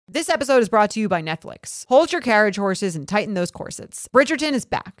This episode is brought to you by Netflix. Hold your carriage horses and tighten those corsets. Bridgerton is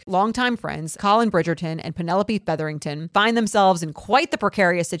back. Longtime friends Colin Bridgerton and Penelope Featherington find themselves in quite the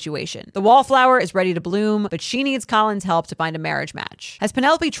precarious situation. The wallflower is ready to bloom, but she needs Colin's help to find a marriage match. Has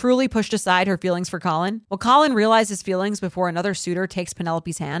Penelope truly pushed aside her feelings for Colin? Will Colin realize his feelings before another suitor takes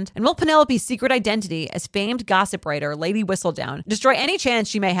Penelope's hand? And will Penelope's secret identity as famed gossip writer Lady Whistledown destroy any chance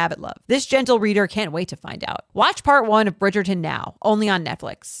she may have at love? This gentle reader can't wait to find out. Watch part 1 of Bridgerton now, only on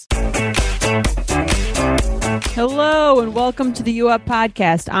Netflix. Hello and welcome to the U Up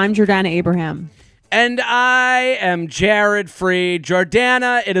podcast. I'm Jordana Abraham. And I am Jared Freed.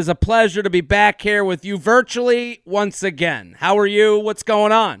 Jordana, it is a pleasure to be back here with you virtually once again. How are you? What's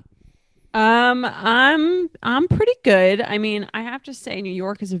going on? I'm pretty good. I mean, I have to say New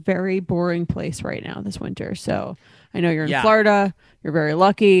York is a very boring place right now this winter. So I know you're in Florida. You're very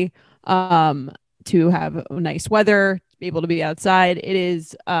lucky to have nice weather, to be able to be outside. It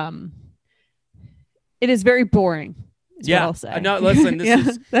is very boring. What I'll say. No, listen,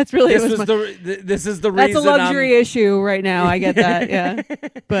 that's really this is the reason. That's a luxury issue right now. I get that. Yeah.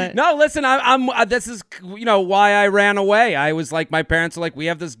 But no, listen, I'm this is why I ran away. I was like, my parents are like, we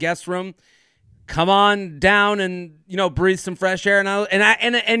have this guest room. Come on down and breathe some fresh air.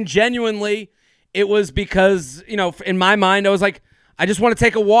 And genuinely, it was because in my mind I was like, I just want to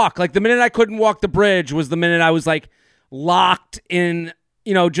take a walk. Like the minute I couldn't walk the bridge was the minute I was like locked in,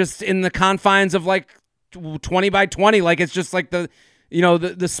 just in the confines of like 20 by 20. Like it's just like the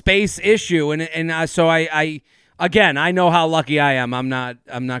space issue. So I again, I know how lucky I am. I'm not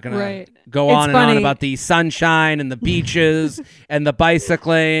going to go on and on about the sunshine and the beaches and the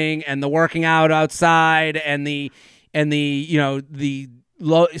bicycling and the working out outside and the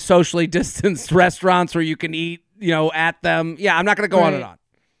socially distanced restaurants where you can eat, at them. Yeah, I'm not going to go on and on.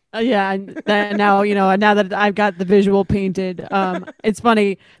 Now that I've got the visual painted, it's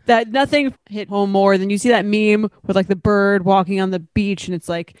funny that nothing hit home more than you see that meme with like the bird walking on the beach, and it's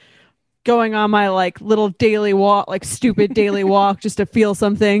like going on my like little daily walk, like stupid daily walk, just to feel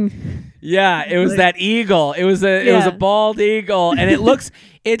something. Yeah, it was that eagle. It was a bald eagle, and it looks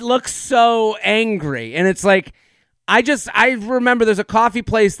so angry, and it's like. I remember there's a coffee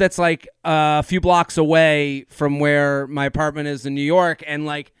place that's like a few blocks away from where my apartment is in New York. And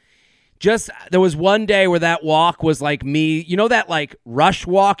like, there was one day where that walk was like me, that like rush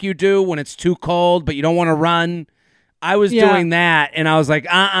walk you do when it's too cold, but you don't want to run. I was doing that. And I was like,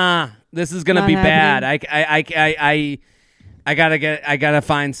 this is going to be bad. I gotta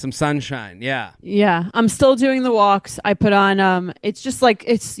find some sunshine. Yeah. Yeah. I'm still doing the walks. I put on, it's just like,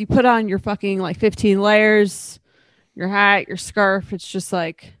 you put on your fucking like 15 layers. Your hat, your scarf, it's just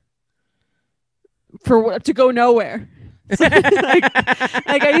like to go nowhere. like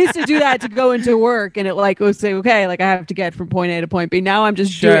I used to do that to go into work, and it like was say, okay, like I have to get from point A to point B. Now I'm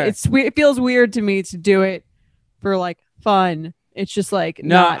just doing it. It feels weird to me to do it for like fun. It's just like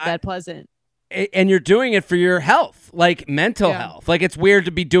not that pleasant. And you're doing it for your health, like mental health. Like it's weird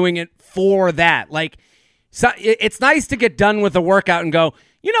to be doing it for that. Like so it's nice to get done with a workout and go,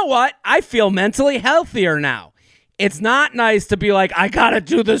 you know what? I feel mentally healthier now. It's not nice to be like, I got to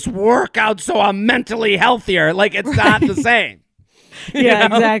do this workout so I'm mentally healthier. Like, it's not the same.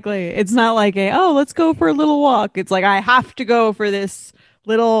 Exactly. It's not like let's go for a little walk. It's like, I have to go for this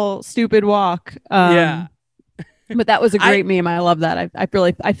little stupid walk. But that was a great meme. I love that. I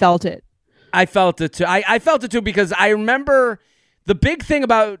felt it. I felt it too. I felt it too because I remember the big thing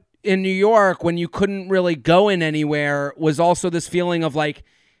about in New York when you couldn't really go in anywhere was also this feeling of like,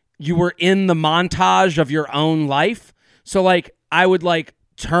 you were in the montage of your own life. So like I would like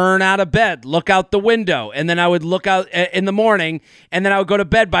turn out of bed, look out the window, and then I would look out in the morning, and then I would go to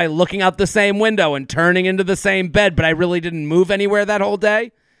bed by looking out the same window and turning into the same bed, but I really didn't move anywhere that whole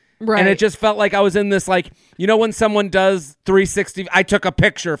day. Right. And it just felt like I was in this like, when someone does 360, I took a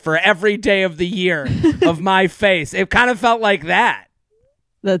picture for every day of the year of my face. It kind of felt like that.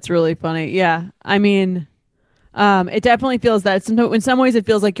 That's really funny. Yeah. I mean, it definitely feels that. In some ways, it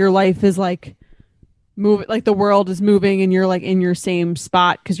feels like your life is like moving, like the world is moving, and you're like in your same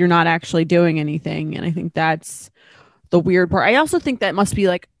spot because you're not actually doing anything. And I think that's the weird part. I also think that must be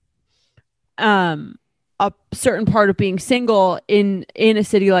like a certain part of being single in a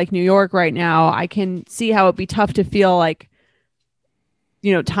city like New York right now. I can see how it'd be tough to feel like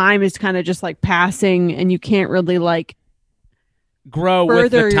time is kind of just like passing, and you can't really like grow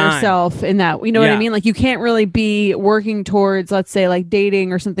further with the time. Yourself in that, what I mean? Like you can't really be working towards, let's say, like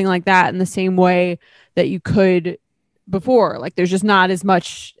dating or something like that in the same way that you could before. Like there's just not as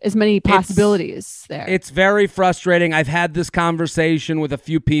many possibilities there. It's very frustrating. I've had this conversation with a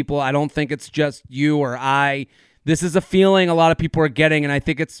few people. I don't think it's just you or I. this is a feeling a lot of people are getting, and I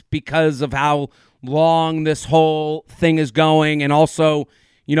think it's because of how long this whole thing is going, and also,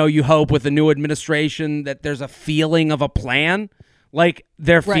 you hope with the new administration that there's a feeling of a plan. Like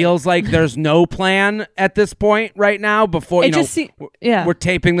there feels like there's no plan at this point right now. Before we're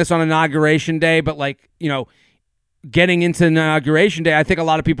taping this on Inauguration Day, but getting into Inauguration Day, I think a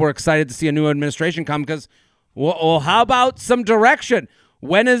lot of people are excited to see a new administration come because, well, how about some direction?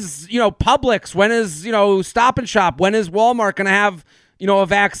 When is Publix? When is Stop and Shop? When is Walmart going to have a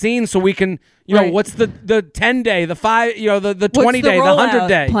vaccine so we can what's the 10-day, the 5, the 20-day, the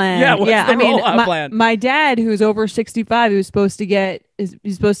 100-day plan? Yeah, what's the rollout plan? My dad, who's over 65, he's supposed to get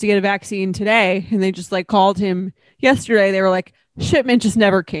a vaccine today, and they just called him yesterday. They were like, shipment just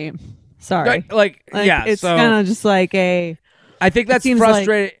never came. Sorry. It's kind of just I think that's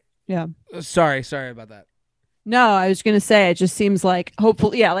frustrating. Yeah. Sorry about that. No, I was going to say, it just seems like,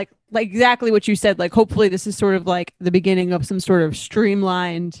 hopefully, like exactly what you said. Hopefully this is sort of the beginning of some sort of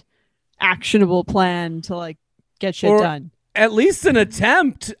streamlined, actionable plan to get shit done. At least an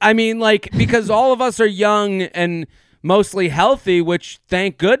attempt. I mean, because all of us are young and mostly healthy, which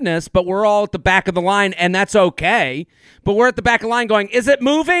thank goodness, but we're all at the back of the line, and that's okay. But we're at the back of the line going, is it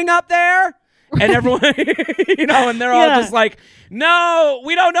moving up there? And everyone, and they're all just like, no,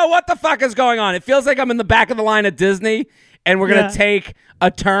 we don't know what the fuck is going on. It feels like I'm in the back of the line at Disney, and we're going to take a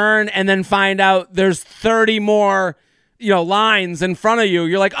turn and then find out there's 30 more, lines in front of you.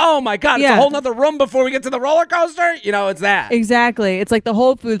 You're like, oh my God, it's a whole nother room before we get to the roller coaster. It's that. Exactly. It's like the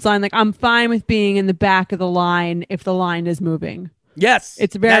Whole Foods line. I'm fine with being in the back of the line if the line is moving. Yes.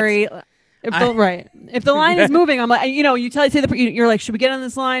 It's very... If the line is moving, I'm like, you're like, should we get on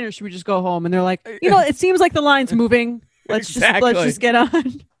this line or should we just go home? And they're like, it seems like the line's moving. Let's just get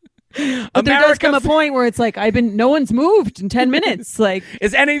on. But there does come a point where it's like, no one's moved in 10 minutes.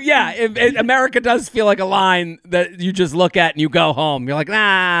 America does feel like a line that you just look at and you go home. You're like,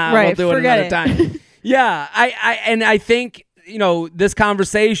 we'll do it another time. Yeah. I think, this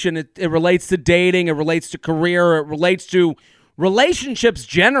conversation, it relates to dating, it relates to career, it relates to relationships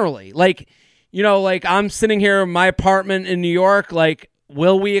generally. I'm sitting here in my apartment in New York,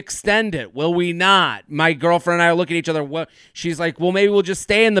 will we extend it? Will we not? My girlfriend and I are looking at each other. She's like, well, maybe we'll just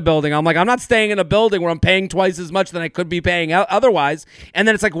stay in the building. I'm like, I'm not staying in a building where I'm paying twice as much than I could be paying otherwise. And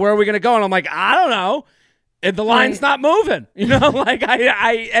then it's like, where are we going to go? And I'm like, I don't know. The line's not moving, and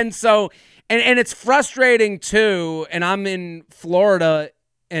it's frustrating too. And I'm in Florida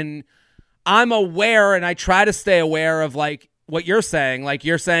and I'm aware, and I try to stay aware of what you're saying.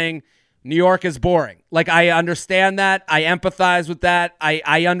 You're saying New York is boring. I understand that. I empathize with that.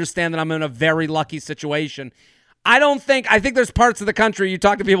 I understand that I'm in a very lucky situation. I think there's parts of the country, you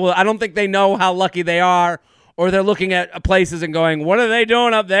talk to people, I don't think they know how lucky they are, or they're looking at places and going, what are they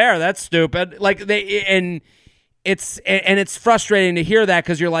doing up there? That's stupid. It's frustrating to hear that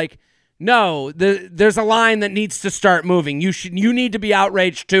because you're like, no, there's a line that needs to start moving. You need to be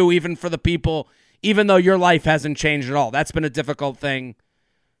outraged too, even for the people, even though your life hasn't changed at all. That's been a difficult thing,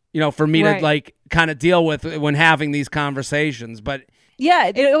 for me to kind of deal with when having these conversations. But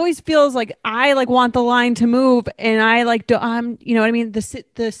yeah, it always feels like I want the line to move, and I you know what I mean?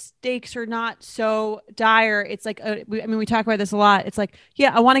 The stakes are not so dire. It's we talk about this a lot. It's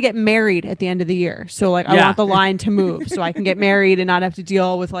I want to get married at the end of the year. So I want the line to move so I can get married and not have to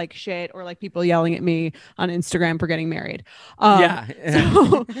deal with shit or people yelling at me on Instagram for getting married. But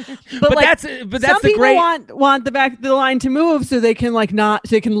that's some people want the line to move so they can so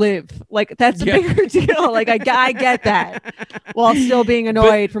they can live. That's a bigger deal. I get that while still being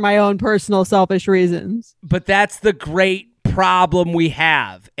annoyed for my own personal selfish reasons. But that's the great problem we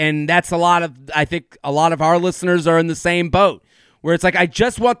have, and I think a lot of our listeners are in the same boat where it's I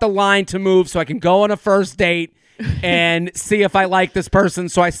just want the line to move so I can go on a first date and see if I like this person,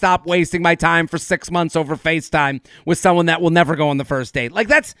 so I stop wasting my time for 6 months over FaceTime with someone that will never go on the first date.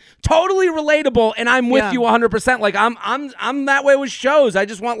 That's totally relatable, and I'm with you 100%. I'm that way with shows. I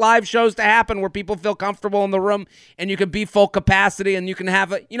just want live shows to happen where people feel comfortable in the room and you can be full capacity and you can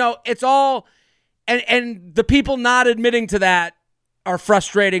have it's all, and the people not admitting to that are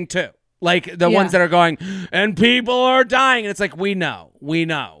frustrating too. Ones that are going, and people are dying. And it's we know.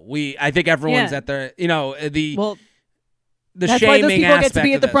 I think everyone's at their, the that's shaming why those people aspect get to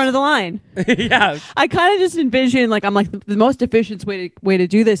be at the front of the line. Yeah. I kind of just envision, the most efficient way to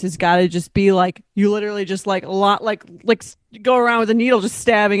do this has got to just be you literally just go around with a needle just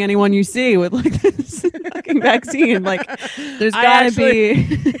stabbing anyone you see with this fucking vaccine. There's got to be.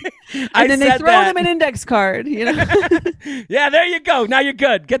 And then they throw them an index card, Yeah, there you go. Now you're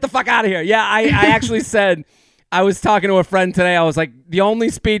good. Get the fuck out of here. Yeah, I actually said I was talking to a friend today. I was like, the only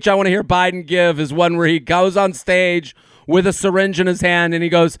speech I want to hear Biden give is one where he goes on stage with a syringe in his hand and he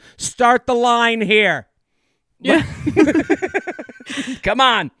goes, "Start the line here." Yeah. Come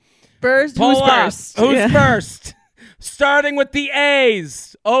on. First, Pull who's up. first? Who's Yeah. first? Starting with the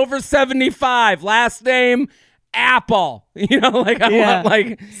A's, over 75. Last name, Apple. You know, like, I Yeah. want,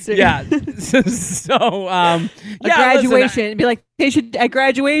 like, So- yeah. So, A yeah, listen, graduation. Be like, they should at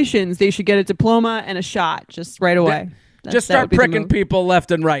graduations they should get a diploma and a shot just right away. just That start would be the pricking move. people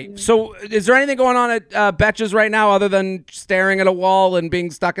left and right. So, is there anything going on at Betches right now other than staring at a wall and being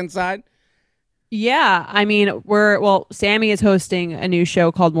stuck inside? Yeah, I mean, Sammy is hosting a new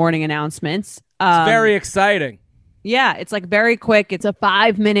show called Morning Announcements. It's very exciting. Yeah, it's like very quick. It's a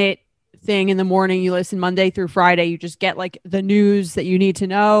 5-minute thing in the morning. You listen Monday through Friday. You just get like the news that you need to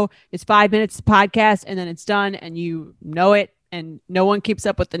know. It's 5 minutes podcast and then it's done and you know it. And no one keeps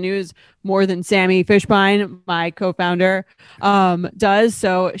up with the news more than Sammy Fishbein, my co-founder, does.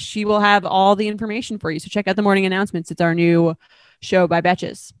 So she will have all the information for you. So check out the Morning Announcements. It's our new show by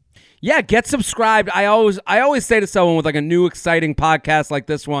Betches. Yeah, get subscribed. I always say to someone with like a new exciting podcast like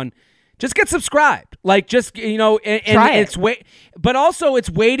this one, just get subscribed. Like, just, you know, and Try it. but also it's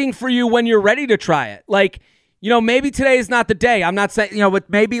waiting for you when you're ready to try it. Like, you know, maybe today is not the day. I'm not saying, you know, but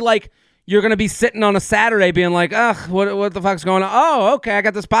maybe like you're going to be sitting on a Saturday being like, ugh, what the fuck's going on? Oh, okay, I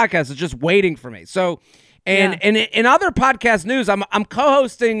got this podcast. It's just waiting for me. So, and in other podcast news, I'm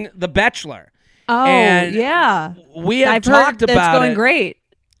co-hosting The Bachelor. Oh, And yeah. We have I've talked heard about it's going it. great.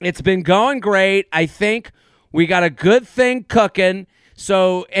 It's been going great. I think we got a good thing cooking.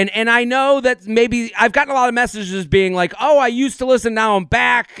 So, and I know that maybe I've gotten a lot of messages being like, "Oh, I used to listen, now I'm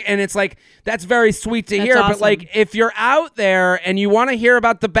back," and it's like that's very sweet to hear. awesome. But like, if you're out there and you want to hear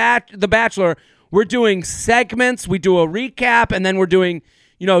about the Bachelor, we're doing segments. We do a recap, and then we're doing,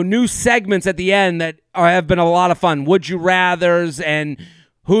 you know, new segments at the end that have been a lot of fun. Would you rather's and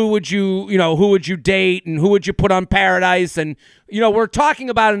who would you date and who would you put on Paradise? And, you know, we're talking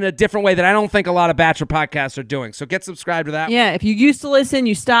about it in a different way that I don't think a lot of Bachelor podcasts are doing. So get subscribed to that. Yeah, if you used to listen,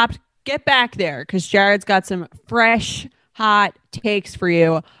 you stopped, get back there because Jared's got some fresh, hot takes for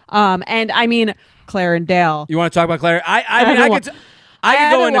you. And I mean, Claire and Dale. You want to talk about Claire? I could go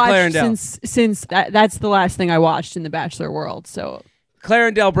haven't into watched Claire and Dale. since that's the last thing I watched in the Bachelor world. So Claire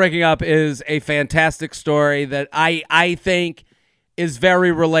and Dale breaking up is a fantastic story that I think is very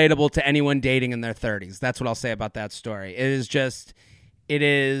relatable to anyone dating in their 30s. That's what I'll say about that story. And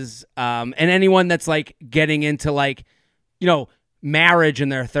anyone that's like getting into like, you know, marriage in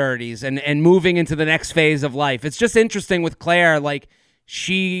their 30s and moving into the next phase of life. It's just interesting with Claire. Like,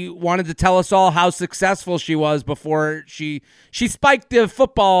 she wanted to tell us all how successful she was before she spiked the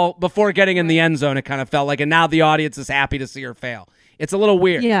football before getting in the end zone, it kind of felt like, and now the audience is happy to see her fail. It's a little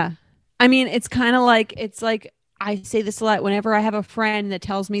weird. yeah, I mean, it's kind of like I say this a lot whenever I have a friend that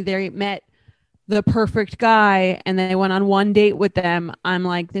tells me they met the perfect guy and they went on one date with them. I'm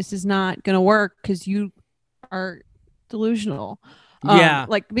like, this is not going to work because you are delusional. Yeah.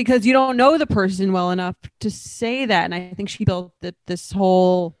 Like, because you don't know the person well enough to say that. And I think she built this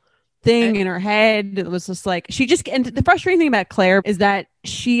whole thing in her head. It was just like, and the frustrating thing about Claire is that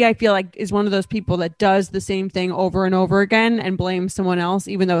she, I feel like, is one of those people that does the same thing over and over again and blames someone else,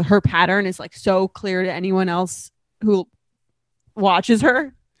 even though her pattern is like so clear to anyone else who watches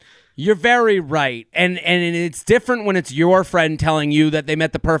her. You're very right. And it's different when it's your friend telling you that they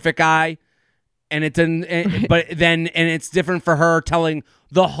met the perfect guy. And it's different for her telling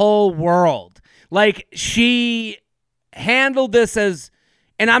the whole world. Like, she handled this as,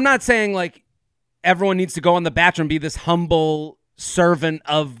 and I'm not saying like everyone needs to go on The Bachelor and be this humble servant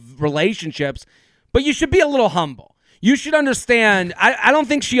of relationships, but you should be a little humble. You should understand. I don't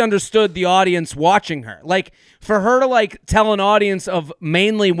think she understood the audience watching her. Like, for her to like tell an audience of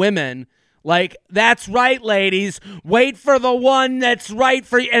mainly women, like, that's right, ladies, wait for the one that's right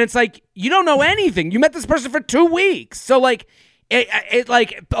for you. And it's like, you don't know anything. You met this person for 2 weeks. So like, it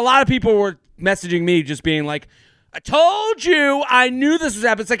like a lot of people were messaging me just being like, I told you, I knew this was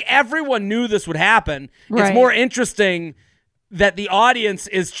happening. It's like everyone knew this would happen. Right. It's more interesting that the audience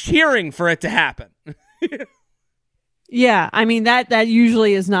is cheering for it to happen. Yeah, I mean, that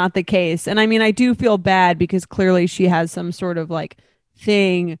usually is not the case. And I mean, I do feel bad because clearly she has some sort of like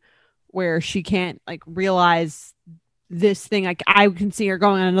thing where she can't like realize this thing. Like, I can see her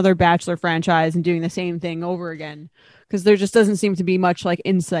going on another Bachelor franchise and doing the same thing over again because there just doesn't seem to be much like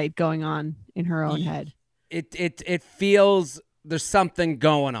insight going on in her own head. It feels there's something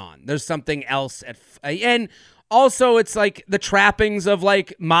going on. There's something else and also it's like the trappings of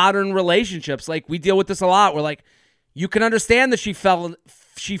like modern relationships. Like, we deal with this a lot. We're like, you can understand that she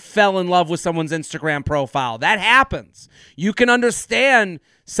she fell in love with someone's Instagram profile. That happens. You can understand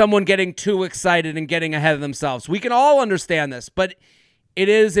someone getting too excited and getting ahead of themselves. We can all understand this, but it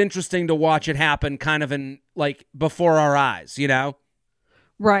is interesting to watch it happen kind of in like before our eyes, you know?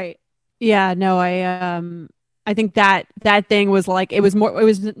 Right. Yeah, no, I think that thing was like, it was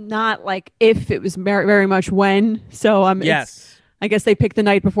not like if, it was very, very much when. So yes. I guess they picked the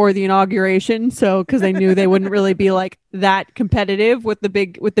night before the inauguration, so because they knew they wouldn't really be like that competitive with the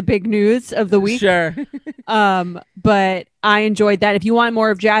big news of the week. Sure. But I enjoyed that. If you want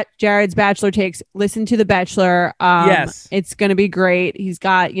more of Jared's Bachelor takes, listen to The Bachelor. Yes, it's going to be great. He's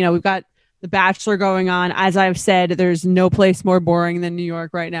got, we've got The Bachelor going on. As I've said, there's no place more boring than New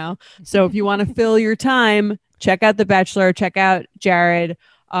York right now. So if you want to fill your time, check out The Bachelor. Check out Jared.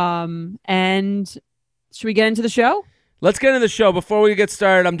 And should we get into the show? Let's get into the show. Before we get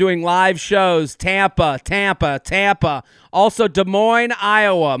started, I'm doing live shows. Tampa. Also, Des Moines,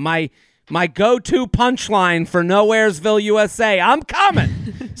 Iowa. My go-to punchline for Nowheresville, USA. I'm coming.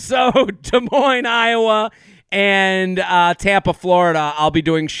 So, Des Moines, Iowa, and Tampa, Florida. I'll be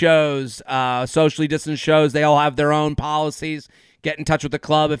doing shows, socially distanced shows. They all have their own policies. Get in touch with the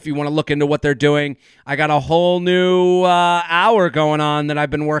club if you want to look into what they're doing. I got a whole new hour going on that I've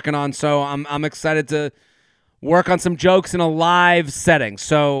been working on, so I'm excited to work on some jokes in a live setting.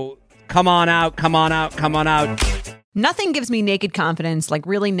 So come on out. Nothing gives me naked confidence like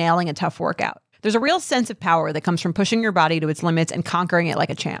really nailing a tough workout. There's a real sense of power that comes from pushing your body to its limits and conquering it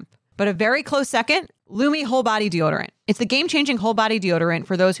like a champ. But a very close second, Lumi Whole Body Deodorant. It's the game-changing whole body deodorant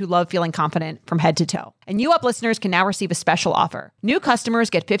for those who love feeling confident from head to toe. And You Up listeners can now receive a special offer. New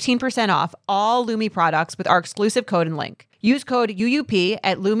customers get 15% off all Lumi products with our exclusive code and link. Use code UUP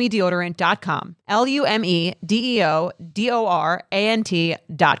at LumiDeodorant.com.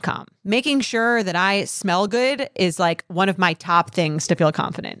 LumiDeodorant.com. Making sure that I smell good is like one of my top things to feel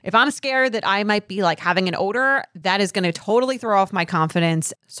confident. If I'm scared that I might be like having an odor, that is going to totally throw off my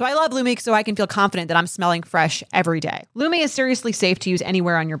confidence. So I love Lumi so I can feel confident that I'm smelling fresh every day. Lumi is seriously safe to use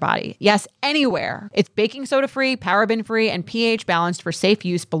anywhere on your body. Yes, anywhere. It's baking soda free, paraben free, and pH balanced for safe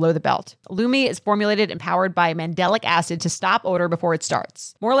use below the belt. Lumi is formulated and powered by mandelic acid to stop odor before it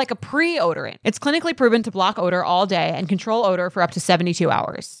starts. More like a pre-odorant. It's clinically proven to block odor all day and control odor for up to 72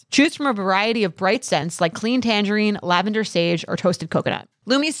 hours. Choose from a variety of bright scents like clean tangerine, lavender sage, or toasted coconut.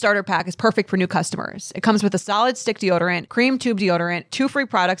 Lumi's starter pack is perfect for new customers. It comes with a solid stick deodorant, cream tube deodorant, 2 free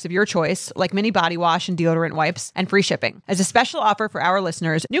products of your choice, like mini body wash and deodorant wipes, and free shipping. As a special offer for our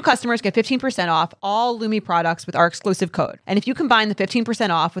listeners, new customers get 15% off all Lumi products with our exclusive code. And if you combine the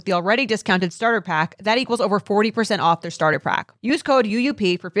 15% off with the already discounted starter pack, that equals over 40% off their starter pack. Use code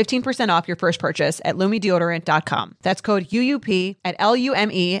UUP for 15% off your first purchase at LumiDeodorant.com. That's code UUP at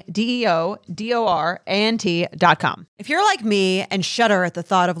LumiDeodorant.com. If you're like me and shudder at the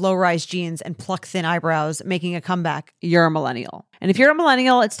thought of low-rise jeans and pluck-thin eyebrows making a comeback, you're a millennial. And if you're a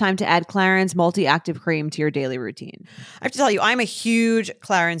millennial, it's time to add Clarins Multi-Active Cream to your daily routine. I have to tell you, I'm a huge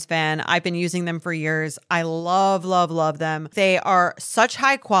Clarins fan. I've been using them for years. I love them. They are such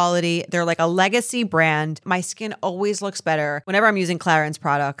high quality. They're like a legacy brand. My skin always looks better whenever I'm using Clarins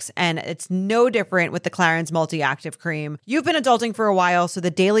products, and it's no different with the Clarins Multi-Active Cream. You've been adulting for a while, so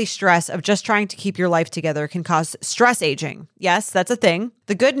the daily stress of just trying to keep your life together can cause stress aging. Yes, that's a thing.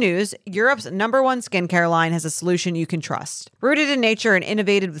 The good news, Europe's #1 skincare line has a solution you can trust. Rooted in nature and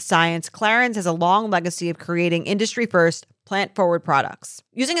innovated with science, Clarins has a long legacy of creating industry-first, plant-forward products.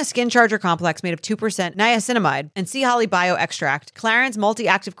 Using a skin charger complex made of 2% niacinamide and sea holly bio extract, Clarins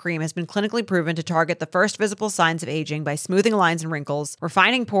Multi-Active Cream has been clinically proven to target the first visible signs of aging by smoothing lines and wrinkles,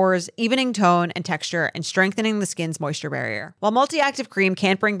 refining pores, evening tone and texture, and strengthening the skin's moisture barrier. While Multi-Active Cream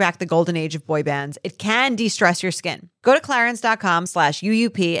can't bring back the golden age of boy bands, it can de-stress your skin. Go to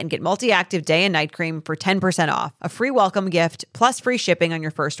clarins.com/UUP and get Multi-Active Day and Night Cream for 10% off, a free welcome gift, plus free shipping on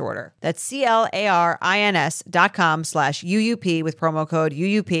your first order. That's CLARINS.com/UUP with promo code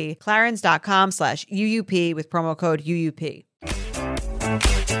UUP, clarins.com/UUP with promo code UUP.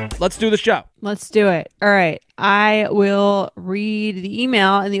 Let's do the show. Let's do it. All right. I will read the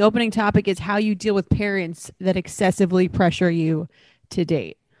email, and the opening topic is how you deal with parents that excessively pressure you to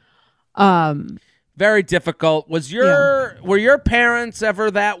date. Very difficult. Were your parents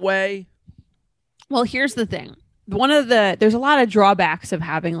ever that way? Well, here's the thing. There's a lot of drawbacks of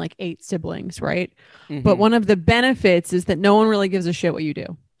having like 8 siblings, right? Mm-hmm. But one of the benefits is that no one really gives a shit what you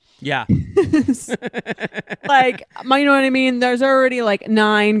do. Yeah. Like, you know what I mean? There's already like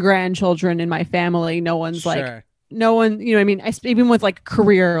 9 grandchildren in my family. No one's like, no one, you know what I mean? Even with like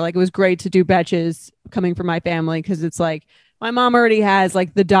career, like it was great to do betches coming from my family because it's like, my mom already has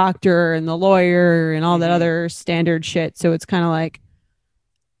like the doctor and the lawyer and all that other standard shit. So it's kind of like,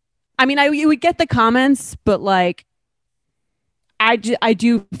 I mean, you would get the comments, but like, I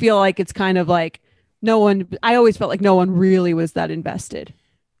do feel like it's kind of like I always felt like no one really was that invested.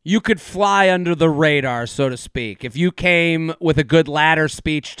 You could fly under the radar, so to speak. If you came with a good ladder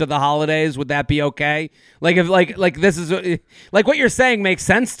speech to the holidays, would that be okay? Like if like this is like what you're saying makes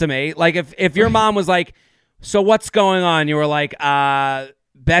sense to me. Like if your mom was like, "So what's going on?" You were like,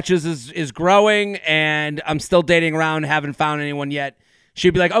 Betches is growing and I'm still dating around, haven't found anyone yet. She'd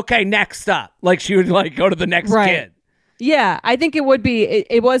be like, "Okay, next up." Like she would like go to the next kid. Yeah, I think it would be.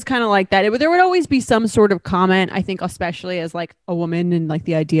 It was kind of like that. There would always be some sort of comment. I think, especially as like a woman, and like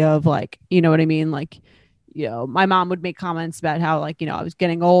the idea of like, you know what I mean? Like, you know, my mom would make comments about how like, you know, I was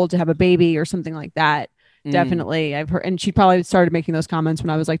getting old to have a baby or something like that. Definitely, I've heard, and she probably started making those comments when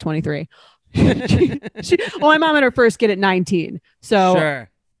I was like 23. My mom had her first kid at 19. So, sure.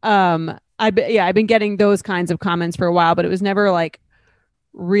 I've been getting those kinds of comments for a while, but it was never like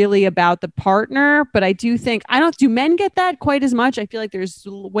really about the partner. But I do think do men get that quite as much? I feel like there's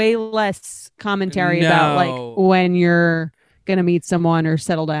way less commentary about like when you're gonna meet someone or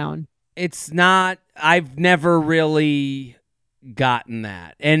settle down. It's not. I've never really gotten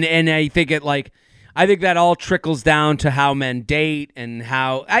that, and I think I think that all trickles down to how men date and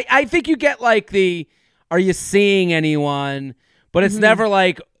how I think you get like are you seeing anyone? But it's never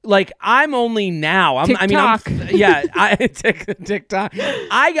like I'm only now. TikTok. TikTok.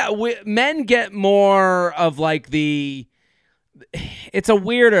 Men get more of like it's a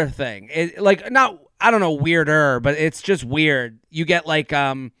weirder thing. I don't know, weirder, but it's just weird. You get like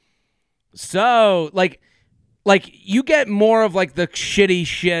you get more of like the shitty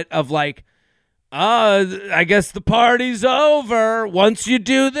shit of like, I guess the party's over. Once you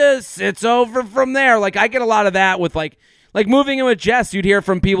do this, it's over from there. Like I get a lot of that with like moving in with Jess, you'd hear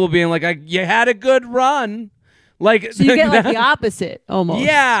from people being like, you had a good run. Like, so you get like the opposite almost.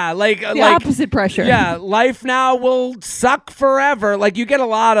 Yeah. The opposite pressure. Yeah. Life now will suck forever. Like you get a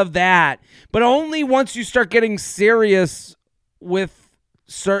lot of that, but only once you start getting serious with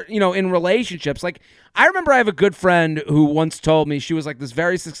certain, in relationships. Like I remember I have a good friend who once told me she's this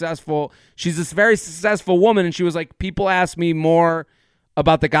very successful woman. And she was like, people ask me more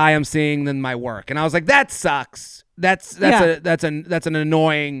about the guy I'm seeing than my work. And I was like, that sucks. That's an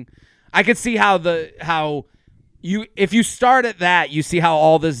annoying. I could see how if you start at that, you see how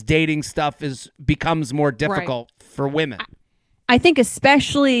all this dating stuff becomes more difficult for women. I think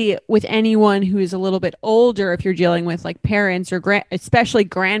especially with anyone who is a little bit older, if you're dealing with like parents or especially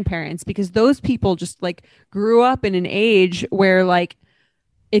grandparents, because those people just like grew up in an age where like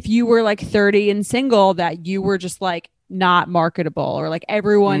if you were like 30 and single, that you were just like not marketable, or like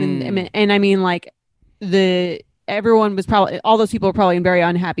everyone and I mean like everyone was probably, all those people were probably in very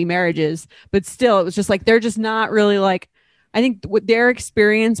unhappy marriages, but still it was just like, they're just not really like, I think what their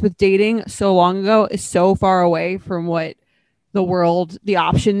experience with dating so long ago is so far away from what the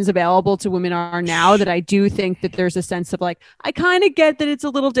options available to women are now, that I do think that there's a sense of like, I kind of get that it's a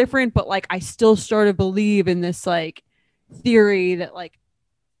little different, but like, I still sort of believe in this like theory that like,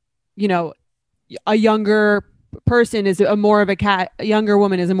 a younger person is a younger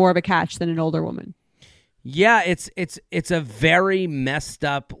woman is more of a catch than an older woman. Yeah, it's a very messed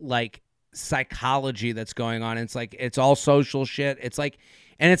up like psychology that's going on. It's like it's all social shit. It's like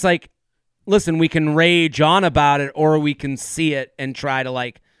listen, we can rage on about it, or we can see it and try to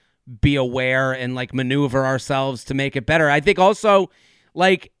like be aware and like maneuver ourselves to make it better. I think also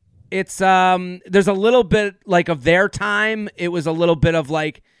like it's there's a little bit like of their time. It was a little bit of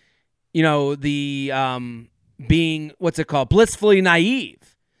like, the being, what's it called? Blissfully naive.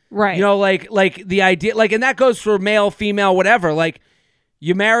 Right. Like the idea, like, and that goes for male, female, whatever. Like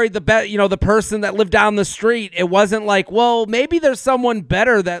you married the person that lived down the street. It wasn't like, well, maybe there's someone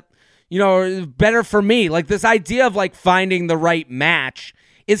better that, better for me. Like this idea of like finding the right match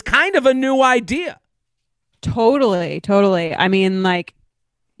is kind of a new idea. Totally. I mean, like,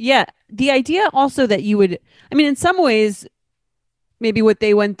 yeah, the idea also that in some ways, maybe what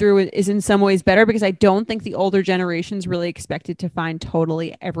they went through is in some ways better, because I don't think the older generations really expected to find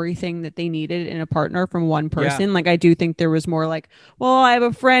totally everything that they needed in a partner from one person. Yeah. Like, I do think there was more like, well, I have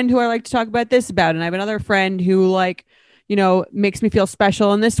a friend who I like to talk about this about, and I have another friend who like, makes me feel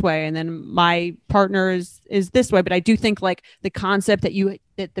special in this way. And then my partner is this way. But I do think like the concept that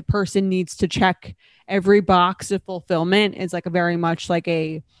the person needs to check every box of fulfillment is like a very much like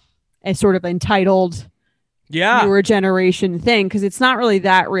a sort of entitled newer generation thing, because it's not really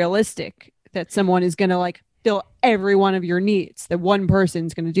that realistic that someone is going to like fill every one of your needs, that one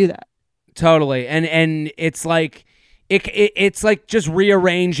person's going to do that. Totally. And it's like it's like just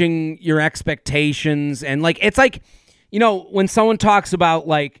rearranging your expectations, and like it's like, when someone talks about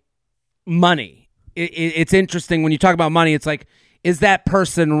like money. It's interesting when you talk about money. It's like, is that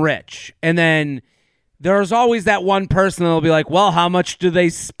person rich? And then there's always that one person that'll be like, well, how much do they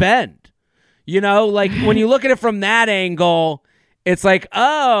spend? You know, like when you look at it from that angle, it's like,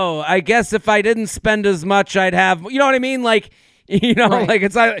 oh, I guess if I didn't spend as much, I'd have, you know what I mean? Like, you know, Right. like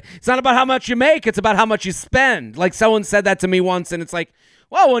it's not about how much you make. It's about how much you spend. Like someone said that to me once, and it's like,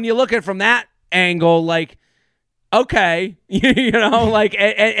 well, when you look at it from that angle, like, okay, you know, like,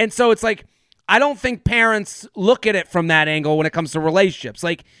 and so it's like, I don't think parents look at it from that angle when it comes to relationships.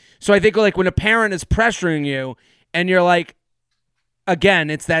 Like, so I think like when a parent is pressuring you and you're like, again,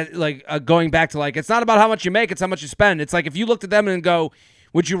 it's that like going back to like, it's not about how much you make, it's how much you spend. It's like if you looked at them and go,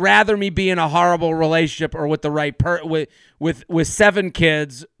 would you rather me be in a horrible relationship or with the right with 7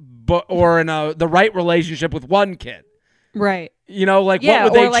 kids, or in the right relationship with 1 kid? Right. You know, like Yeah,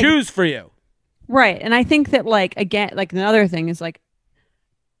 what would they or, like- choose for you? Right. And I think that like, again, like another thing is like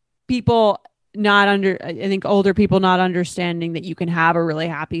people I think older people not understanding that you can have a really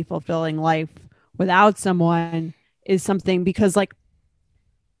happy, fulfilling life without someone is something, because like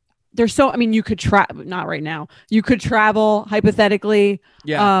I mean, you could not right now, you could travel hypothetically.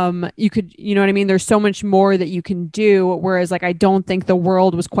 Yeah. You could, you know what I mean? There's so much more that you can do. Whereas like, I don't think the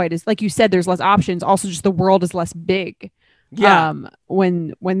world was quite as, like you said, there's less options. Also just the world is less big. Yeah.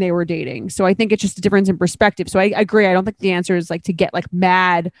 When they were dating. So I think it's just a difference in perspective. So I agree. I don't think the answer is like to get like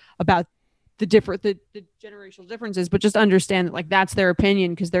mad about the generational differences, but just understand that like that's their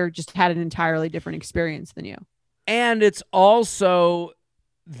opinion because they're just had an entirely different experience than you. And it's also,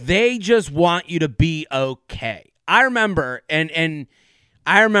 they just want you to be okay. I remember, and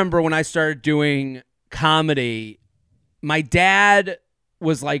I remember when I started doing comedy, my dad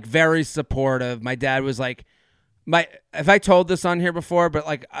was like very supportive. My dad was like, if I told this on here before, but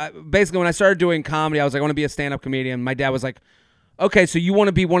like basically when I started doing comedy, I was like, I want to be a stand-up comedian. My dad was like, okay, so you want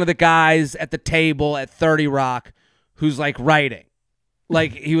to be one of the guys at the table at 30 Rock who's like writing.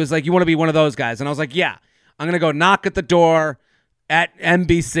 Like he was like, you want to be one of those guys. And I was like, yeah, I'm going to go knock at the door at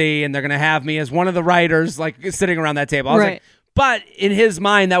NBC and they're going to have me as one of the writers like sitting around that table. I was like, but in his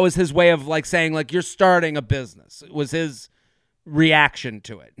mind, that was his way of like saying like, you're starting a business. It was his reaction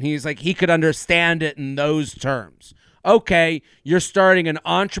to it. He's like, he could understand it in those terms. Okay, you're starting an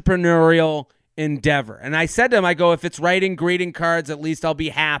entrepreneurial endeavor. And I said to him, I go, if it's writing greeting cards, at least I'll be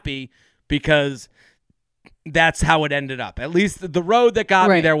happy because that's how it ended up. At least the road that got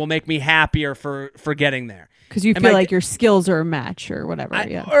me there will make me happier for getting there. Because you feel like your skills are a match or whatever.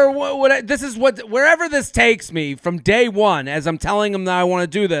 Wherever this takes me from day one, as I'm telling him that I want to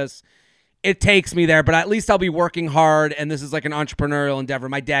do this, it takes me there, but at least I'll be working hard, and this is like an entrepreneurial endeavor.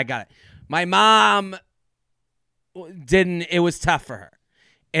 My dad got it. My mom didn't. It was tough for her.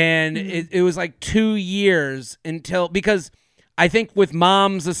 And it was like 2 years because I think with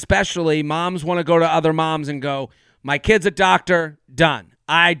moms especially, moms want to go to other moms and go, my kid's a doctor, done.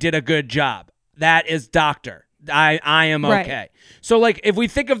 I did a good job. That is doctor. I am okay. Right. So like if we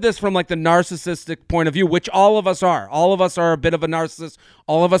think of this from like the narcissistic point of view, which all of us are a bit of a narcissist.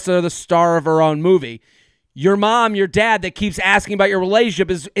 All of us are the star of our own movie. Your mom, your dad that keeps asking about your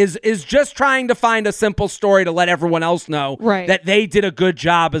relationship is just trying to find a simple story to let everyone else know that they did a good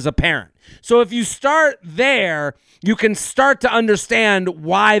job as a parent. So if you start there, you can start to understand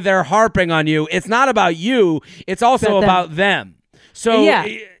why they're harping on you. It's not about you. It's also about them. So yeah.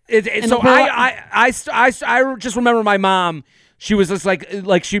 I just remember my mom. She was just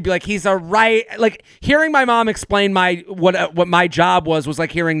like she'd be like, he's a right, like hearing my mom explain what my job was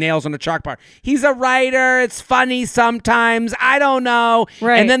like hearing nails on a chalkboard. He's a writer. It's funny sometimes. I don't know.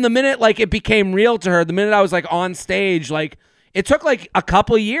 Right. And then the minute like it became real to her, the minute I was like on stage, like it took like a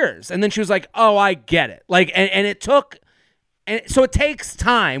couple of years, and then she was like, oh, I get it. Like, and it took. And so it takes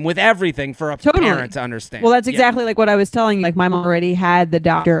time with everything for a parent to understand. Well, that's exactly like what I was telling you. Like my mom already had the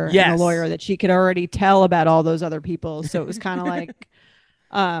doctor and the lawyer that she could already tell about all those other people. So it was kind of like,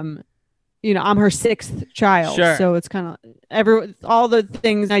 I'm her 6th child. Sure. So it's kind of all the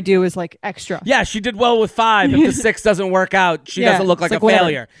things I do is like extra. Yeah, she did well with 5. If the 6 doesn't work out, she doesn't look like a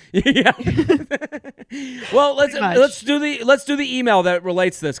failure. Yeah. Well, let's do the email that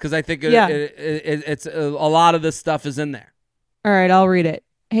relates to this because I think it's a lot of this stuff is in there. All right, I'll read it.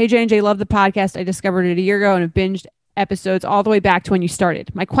 Hey, J&J, love the podcast. I discovered it a year ago and have binged episodes all the way back to when you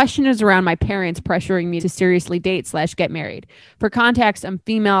started. My question is around my parents pressuring me to seriously date / get married. For context, I'm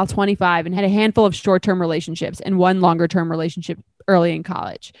female, 25, and had a handful of short-term relationships and one longer-term relationship early in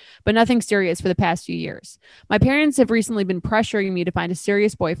college, but nothing serious for the past few years. My parents have recently been pressuring me to find a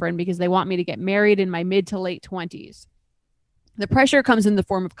serious boyfriend because they want me to get married in my mid to late 20s. The pressure comes in the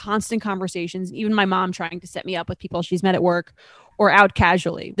form of constant conversations, even my mom trying to set me up with people she's met at work or out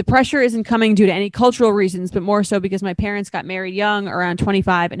casually. The pressure isn't coming due to any cultural reasons, but more so because my parents got married young, around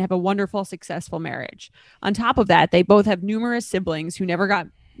 25, and have a wonderful, successful marriage. On top of that, they both have numerous siblings who never got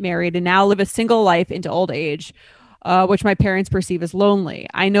married and now live a single life into old age, which my parents perceive as lonely.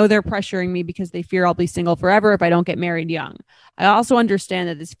 I know they're pressuring me because they fear I'll be single forever if I don't get married young. I also understand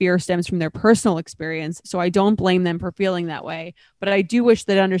that this fear stems from their personal experience, so I don't blame them for feeling that way, but I do wish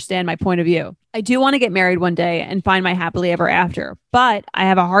they'd understand my point of view. I do want to get married one day and find my happily ever after, but I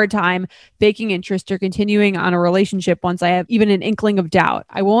have a hard time faking interest or continuing on a relationship once I have even an inkling of doubt.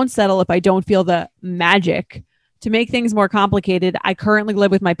 I won't settle if I don't feel the magic. To make things more complicated, I currently live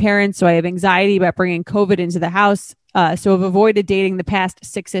with my parents, so I have anxiety about bringing COVID into the house, so I've avoided dating the past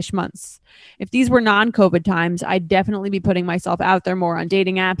 6-ish months. If these were non-COVID times, I'd definitely be putting myself out there more on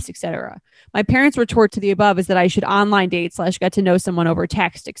dating apps, etc. My parents' retort to the above is that I should online date / get to know someone over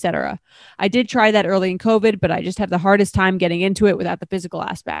text, etc. I did try that early in COVID, but I just have the hardest time getting into it without the physical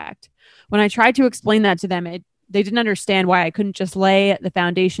aspect. When I tried to explain that to them, they didn't understand why I couldn't just lay the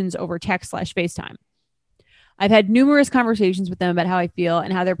foundations over text / FaceTime. I've had numerous conversations with them about how I feel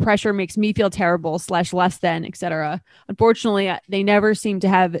and how their pressure makes me feel terrible / less than, etc. Unfortunately, they never seem to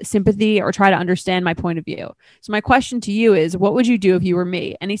have sympathy or try to understand my point of view. So my question to you is, what would you do if you were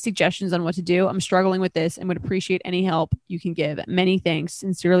me? Any suggestions on what to do? I'm struggling with this and would appreciate any help you can give. Many thanks.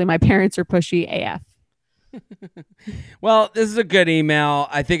 Sincerely, my parents are pushy AF. Well, this is a good email.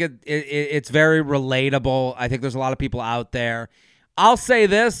 I think it's very relatable. I think there's a lot of people out there. I'll say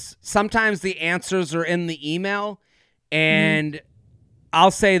this, sometimes the answers are in the email, and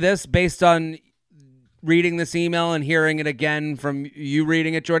I'll say this based on reading this email and hearing it again from you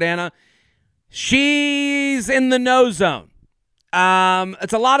reading it, Jordana. She's in the no zone.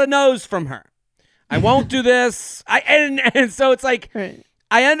 It's a lot of no's from her. I won't do this. And so it's like, right.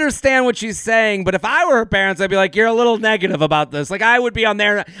 I understand what she's saying, but if I were her parents, I'd be like, you're a little negative about this. Like, I would be on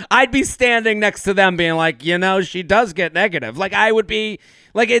there. I'd be standing next to them being like, she does get negative. Like, I would be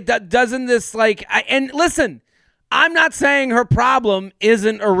like, doesn't this like, and listen, I'm not saying her problem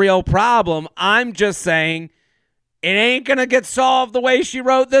isn't a real problem. I'm just saying it ain't going to get solved the way she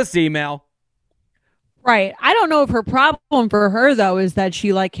wrote this email. Right. I don't know if her problem for her, though, is that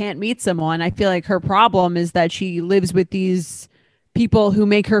she can't meet someone. I feel like her problem is that she lives with these people who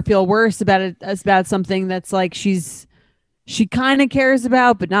make her feel worse about it, about something that's she kind of cares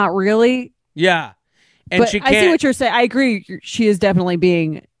about, but not really. Yeah. And but I see what you're saying. I agree. She is definitely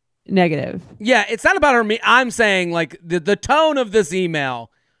being negative. Yeah. It's not about her. I'm saying the tone of this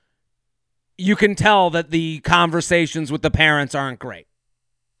email, you can tell that the conversations with the parents aren't great.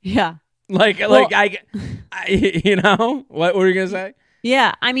 Yeah. What were you going to say?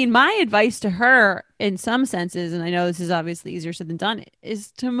 Yeah, I mean, my advice to her in some senses, and I know this is obviously easier said than done, is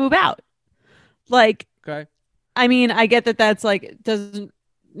to move out. Okay. I mean, I get that that's doesn't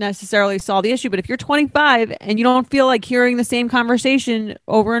necessarily solve the issue, but if you're 25 and you don't feel like hearing the same conversation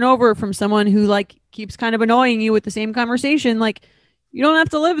over and over from someone who keeps kind of annoying you with the same conversation, you don't have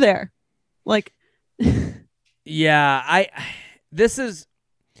to live there. Yeah,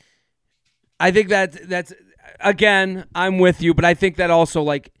 I think that's. Again, I'm with you, but I think that also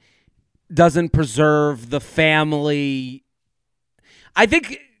doesn't preserve the family. I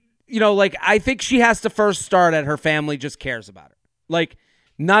think, I think she has to first start at her family just cares about her.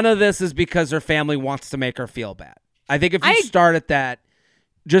 None of this is because her family wants to make her feel bad. I think if you start at that,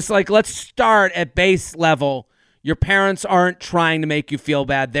 just let's start at base level. Your parents aren't trying to make you feel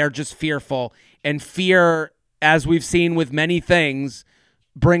bad. They're just fearful. And fear, as we've seen with many things,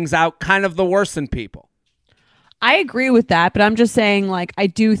 brings out kind of the worst in people. I agree with that, but I'm just saying, I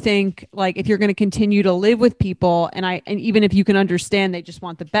do think, if you're going to continue to live with people, and even if you can understand they just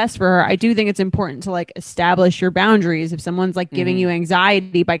want the best for her, I do think it's important to establish your boundaries. If someone's giving you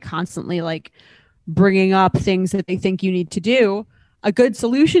anxiety by constantly bringing up things that they think you need to do, a good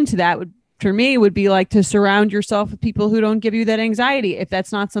solution to that for me would be to surround yourself with people who don't give you that anxiety. If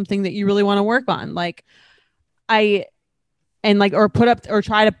that's not something that you really want to work on,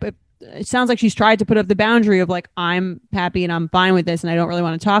 it sounds like she's tried to put up the boundary of I'm happy and I'm fine with this and I don't really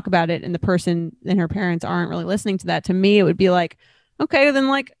want to talk about it. And the person and her parents aren't really listening to that. To me, it would be okay,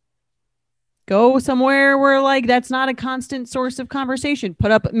 then go somewhere where that's not a constant source of conversation.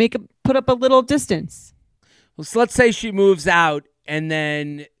 Put up a little distance. Well, so let's say she moves out and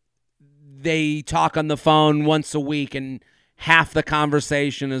then they talk on the phone once a week and half the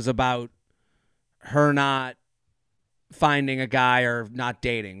conversation is about her not finding a guy or not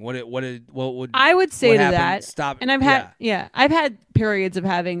dating? What would I would say what to happened? that, Stop. and I've had periods of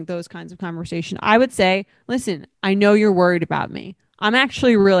having those kinds of conversation. I would say, listen, I know you're worried about me. I'm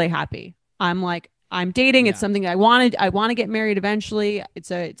actually really happy. I'm dating. It's something I wanted. I want to get married eventually. It's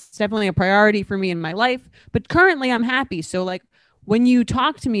definitely a priority for me in my life. But currently, I'm happy. So like when you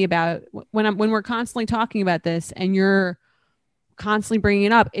talk to me about when we're constantly talking about this, and you're constantly bringing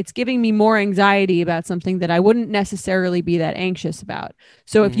it up, it's giving me more anxiety about something that I wouldn't necessarily be that anxious about.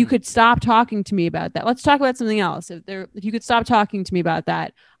 So if you could stop talking to me about that, let's talk about something else. If you could stop talking to me about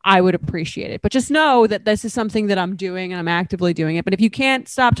that, I would appreciate it. But just know that this is something that I'm doing and I'm actively doing it. But if you can't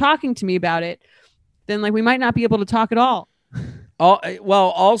stop talking to me about it, then like we might not be able to talk at all.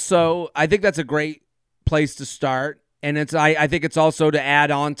 Well, also, I think that's a great place to start. And I think it's also to add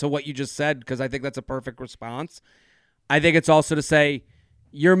on to what you just said, because I think that's a perfect response. I think it's also to say,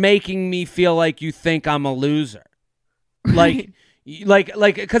 you're making me feel like you think I'm a loser. Like,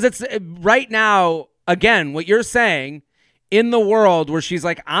 because it's right now, again, what you're saying in the world where she's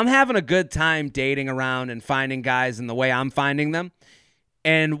like, I'm having a good time dating around and finding guys in the way I'm finding them.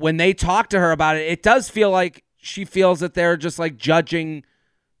 And when they talk to her about it, it does feel like she feels that they're just like judging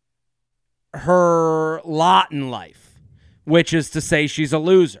her lot in life, which is to say she's a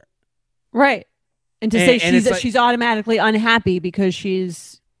loser. Right. And to say she's automatically unhappy because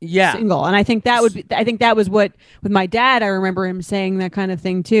she's single. And I think that was what with my dad, I remember him saying that kind of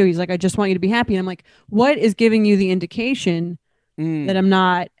thing too. He's like, I just want you to be happy. And I'm like, what is giving you the indication that I'm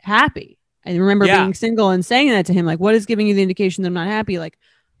not happy? I remember being single and saying that to him, like, what is giving you the indication that I'm not happy? Like,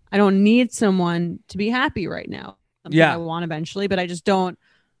 I don't need someone to be happy right now. Something I want eventually, but I don't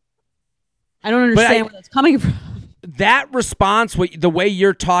understand where that's coming from. That response, the way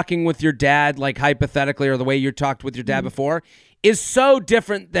you're talking with your dad, like hypothetically, or the way you talked with your dad before, is so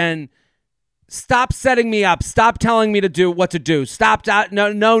different than stop setting me up. Stop telling me to do what to do. Stop.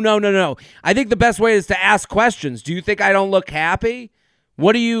 No. I think the best way is to ask questions. Do you think I don't look happy?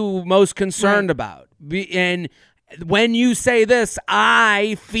 What are you most concerned about? And when you say this,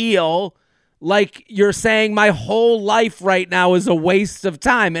 I feel like you're saying my whole life right now is a waste of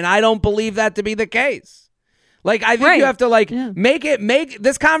time. And I don't believe that to be the case. Like, I think you have to make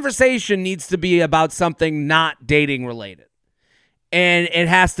this conversation needs to be about something not dating related. And it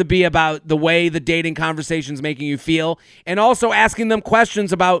has to be about the way the dating conversation is making you feel, and also asking them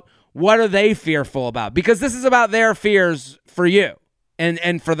questions about what are they fearful about, because this is about their fears for you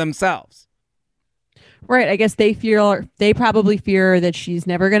and for themselves. Right. I guess they probably fear that she's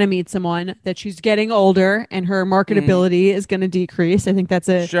never going to meet someone, that she's getting older and her marketability is going to decrease. I think that's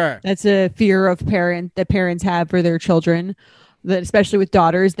a fear of that parents have for their children, that especially with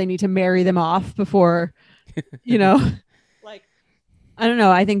daughters, they need to marry them off before, like, I don't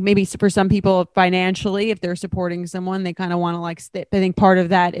know. I think maybe for some people financially, if they're supporting someone, they kind of want to I think part of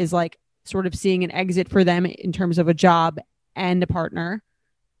that is like sort of seeing an exit for them in terms of a job and a partner.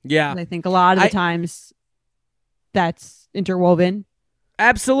 Yeah. And I think a lot of the times that's interwoven.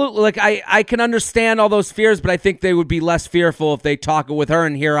 Absolutely. Like I can understand all those fears, but I think they would be less fearful if they talk with her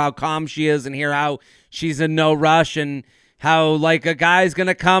and hear how calm she is and hear how she's in no rush and how like a guy's going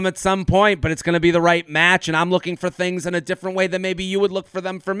to come at some point, but it's going to be the right match. And I'm looking for things in a different way than maybe you would look for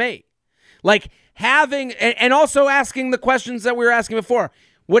them for me. Like having, and also asking the questions that we were asking before.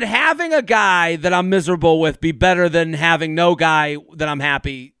 Would having a guy that I'm miserable with be better than having no guy that I'm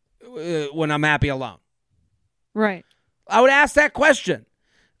happy when I'm happy alone? Right. I would ask that question,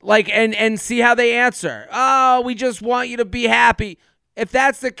 like, and see how they answer. Oh, we just want you to be happy. If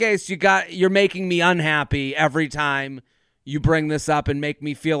that's the case, you're making me unhappy every time you bring this up and make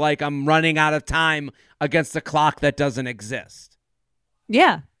me feel like I'm running out of time against a clock that doesn't exist.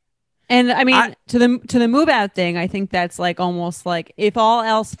 Yeah. And I mean, to the move out thing, I think that's like almost like if all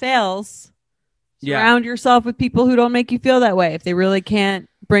else fails, surround yourself with people who don't make you feel that way. If they really can't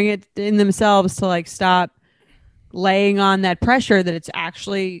bring it in themselves to like stop laying on that pressure that it's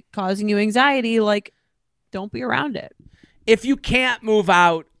actually causing you anxiety, like don't be around it. If you can't move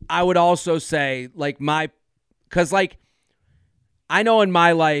out, I would also say like because like I know in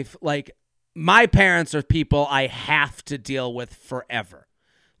my life, like my parents are people I have to deal with forever.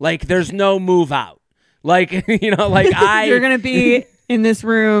 Like, there's no move out. Like, like you're going to be in this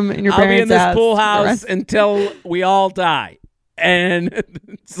room in your I'll parents' be in this house pool house until we all die. And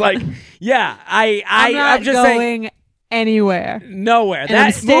it's like, yeah, I'm just going anywhere. Nowhere. And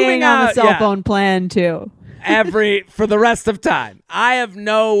I'm staying on the cell phone plan too. For the rest of time. I have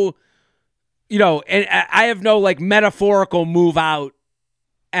no, and I have no like metaphorical move out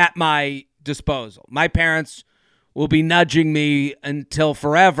at my disposal. My parents will be nudging me until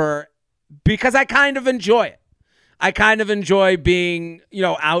forever because I kind of enjoy it. I kind of enjoy being,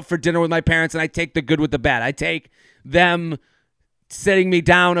 out for dinner with my parents, and I take the good with the bad. I take them sitting me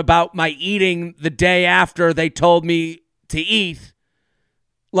down about my eating the day after they told me to eat.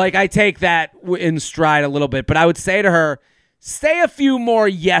 Like, I take that in stride a little bit, but I would say to her, say a few more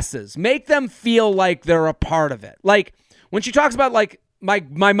yeses. Make them feel like they're a part of it. Like, when she talks about, like,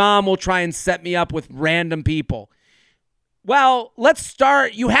 my mom will try and set me up with random people. Well,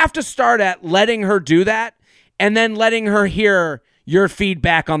 you have to start at letting her do that and then letting her hear your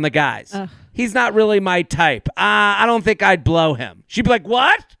feedback on the guys. He's not really my type. I don't think I'd blow him. She'd be like,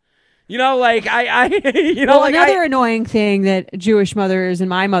 what? Another annoying thing that Jewish mothers and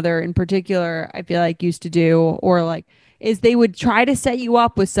my mother in particular, I feel like used to do, or like, is they would try to set you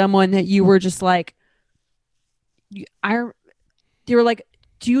up with someone that you were just like, they were like,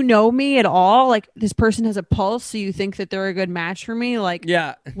 do you know me at all? Like, this person has a pulse, so you think that they're a good match for me? Like,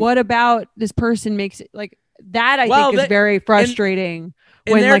 yeah. What about this person makes it like that? I think is very frustrating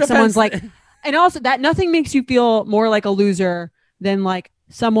when like someone's like, and also that nothing makes you feel more like a loser than like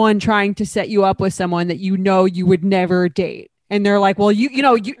someone trying to set you up with someone that you would never date. And they're like, well, you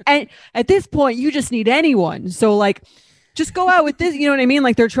and at this point you just need anyone. So like, just go out with this. You know what I mean?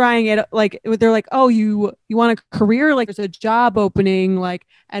 Like they're trying it. Like they're like, oh, you want a career? Like there's a job opening like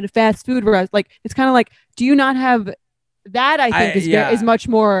at a fast food restaurant. Like it's kind of like, do you not have that? I think is much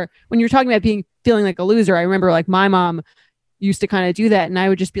more when you're talking about feeling like a loser. I remember like my mom used to kind of do that, and I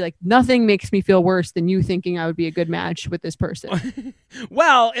would just be like, nothing makes me feel worse than you thinking I would be a good match with this person.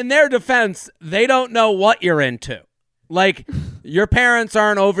 Well, in their defense, they don't know what you're into. Like, your parents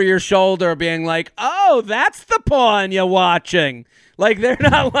aren't over your shoulder being like, oh, that's the porn you're watching. Like, they're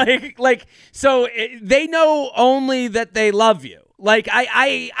not so they know only that they love you. Like,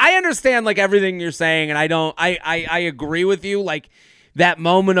 I understand, like, everything you're saying, and I agree with you. Like, that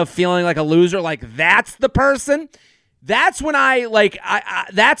moment of feeling like a loser, like, that's the person. That's when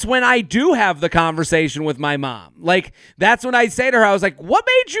that's when I do have the conversation with my mom. Like, that's when I say to her, I was like, what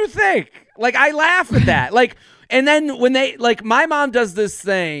made you think? Like, I laugh at that. Like, and then when my mom does this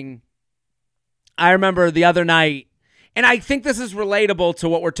thing, I remember the other night, and I think this is relatable to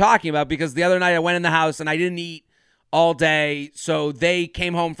what we're talking about, because the other night I went in the house and I didn't eat all day. So they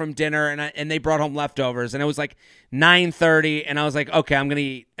came home from dinner and they brought home leftovers, and it was like 9:30, and I was like, okay, I'm going to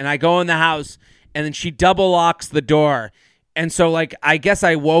eat. And I go in the house, and then she double locks the door. And so like, I guess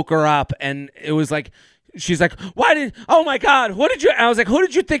I woke her up, and it was like, she's like, oh my God, what did you, and I was like, who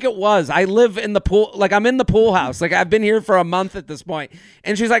did you think it was? I live in the pool. Like, I'm in the pool house. Like, I've been here for a month at this point.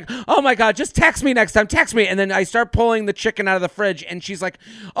 And she's like, oh my God, just text me next time. Text me. And then I start pulling the chicken out of the fridge, and she's like,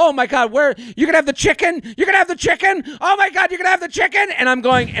 oh my God, you're going to have the chicken? You're going to have the chicken? Oh my God, you're going to have the chicken? And I'm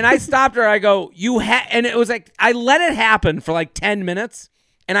going, and I stopped her. I go, and it was like, I let it happen for like 10 minutes.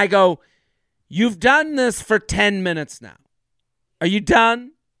 And I go, you've done this for 10 minutes now. Are you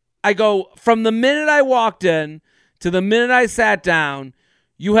done? I go, from the minute I walked in to the minute I sat down,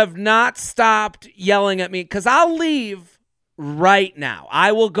 you have not stopped yelling at me, because I'll leave right now.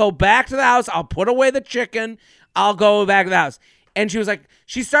 I will go back to the house. I'll put away the chicken. I'll go back to the house. And she was like,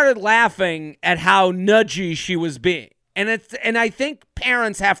 she started laughing at how nudgy she was being. And I think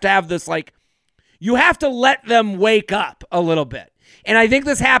parents have to have this, like, you have to let them wake up a little bit. And I think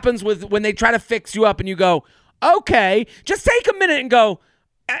this happens when they try to fix you up and you go, okay, just take a minute and go.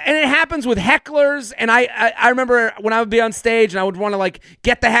 And it happens with hecklers. And I remember when I would be on stage and I would want to like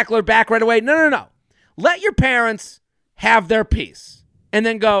get the heckler back right away. No. Let your parents have their piece and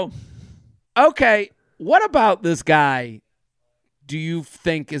then go, okay, what about this guy do you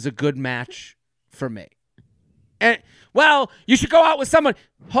think is a good match for me? And well, you should go out with someone.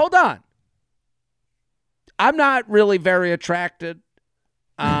 Hold on. I'm not really very attracted.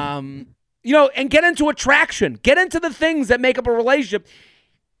 And get into attraction. Get into the things that make up a relationship.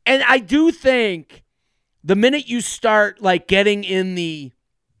 And I do think the minute you start like getting in the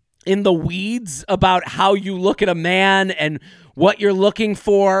weeds about how you look at a man and what you're looking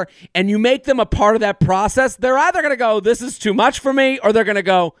for, and you make them a part of that process, they're either going to go, this is too much for me, or they're going to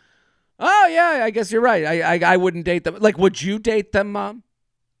go, oh yeah, I guess you're right. I wouldn't date them. Like, would you date them, Mom?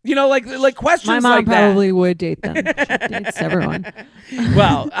 Like questions like that. My mom probably would date them. She dates everyone.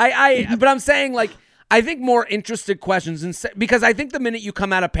 Well, but I'm saying, like, I think more interested questions, because I think the minute you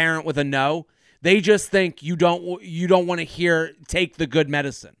come at a parent with a no, they just think you don't want to take the good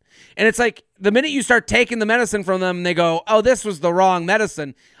medicine. And it's like the minute you start taking the medicine from them, they go, oh, this was the wrong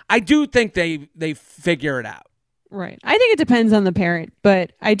medicine. I do think they figure it out. Right. I think it depends on the parent,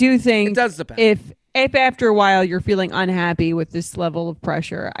 but I do think it does depend. If after a while you're feeling unhappy with this level of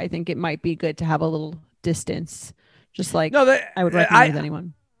pressure, I think it might be good to have a little distance. Just like I would recommend with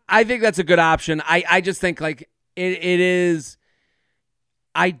anyone. I think that's a good option. I just think, like, it is.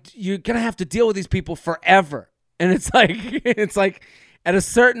 You're gonna have to deal with these people forever, and it's like at a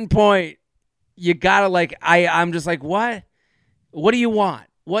certain point you gotta I'm just like, what do you want?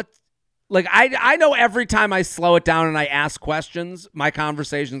 What? Like, I know every time I slow it down and I ask questions, my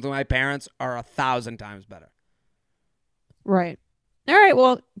conversations with my parents are 1,000 times better. Right. All right.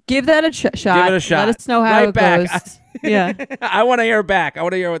 Well, give that a shot. Give it a shot. Let us know how it goes. Yeah. I want to hear back. I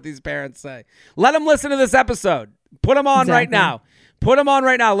want to hear what these parents say. Let them listen to this episode. Put them on right now. Put them on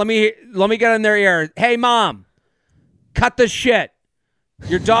right now. Let me get in their ear. Hey, Mom, cut the shit.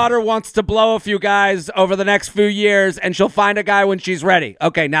 Your daughter wants to blow a few guys over the next few years, and she'll find a guy when she's ready.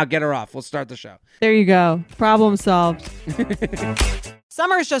 Okay, now get her off. We'll start the show. There you go. Problem solved.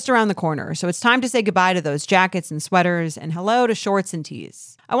 Summer is just around the corner, so it's time to say goodbye to those jackets and sweaters and hello to shorts and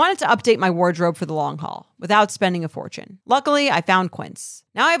tees. I wanted to update my wardrobe for the long haul without spending a fortune. Luckily, I found Quince.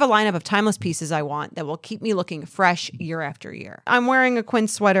 Now I have a lineup of timeless pieces I want that will keep me looking fresh year after year. I'm wearing a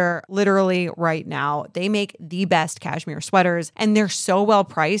Quince sweater literally right now. They make the best cashmere sweaters, and they're so well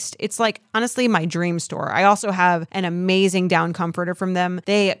priced. It's like, honestly, my dream store. I also have an amazing down comforter from them.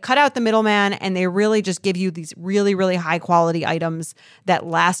 They cut out the middleman, and they really just give you these really, really high quality items that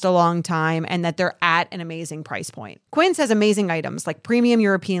last a long time and that they're at an amazing price point. Quince has amazing items like premium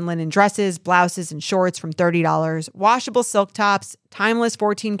European linen dresses, blouses, and shorts from $30, washable silk tops, timeless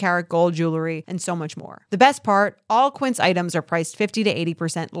 14-karat gold jewelry, and so much more. The best part, all Quince items are priced 50 to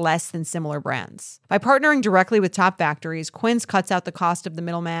 80% less than similar brands. By partnering directly with top factories, Quince cuts out the cost of the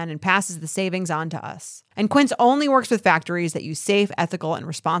middleman and passes the savings on to us. And Quince only works with factories that use safe, ethical, and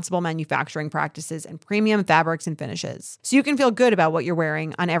responsible manufacturing practices and premium fabrics and finishes, so you can feel good about what you're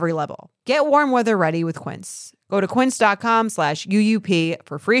wearing on every level. Get warm weather ready with Quince. Go to quince.com/UUP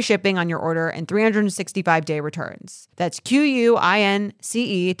for free shipping on your order and 365-day returns. That's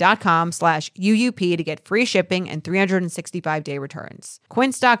QUINCE.com/UUP to get free shipping and 365-day returns.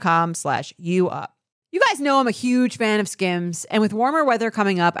 Quince.com/UUP. You guys know I'm a huge fan of Skims, and with warmer weather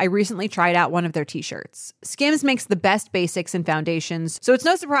coming up, I recently tried out one of their t-shirts. Skims makes the best basics and foundations, so it's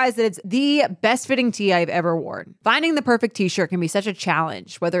no surprise that it's the best fitting tee I've ever worn. Finding the perfect t-shirt can be such a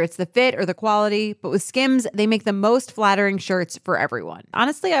challenge, whether it's the fit or the quality, but with Skims, they make the most flattering shirts for everyone.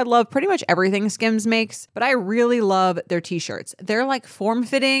 Honestly, I love pretty much everything Skims makes, but I really love their t-shirts. They're like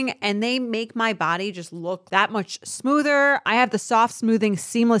form-fitting, and they make my body just look that much smoother. I have the soft, smoothing,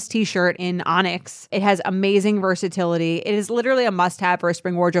 seamless t-shirt in Onyx. It has amazing versatility. It is literally a must-have for a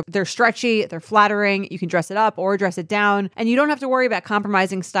spring wardrobe. They're stretchy, they're flattering, you can dress it up or dress it down, and you don't have to worry about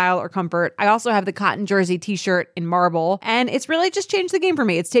compromising style or comfort. I also have the cotton jersey t-shirt in marble, and it's really just changed the game for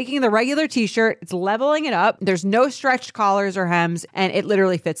me. It's taking the regular t-shirt, it's leveling it up, there's no stretched collars or hems, and it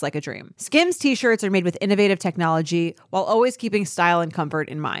literally fits like a dream. Skims t-shirts are made with innovative technology while always keeping style and comfort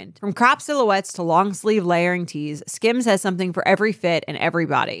in mind. From crop silhouettes to long sleeve layering tees, Skims has something for every fit and every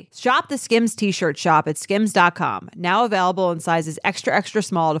body. Shop the Skims t-shirt shop at skims.com, now available in sizes extra, extra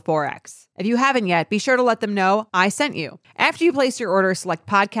small to 4X. If you haven't yet, be sure to let them know I sent you. After you place your order, select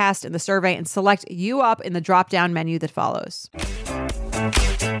podcast in the survey and select You Up in the drop-down menu that follows.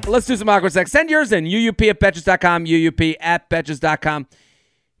 Let's do some awkward sex. Send yours in. UUP at Betches.com, UUP at Betches.com.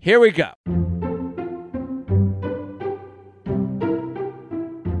 Here we go.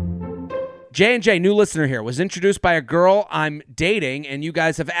 J&J, new listener here, was introduced by a girl I'm dating, and you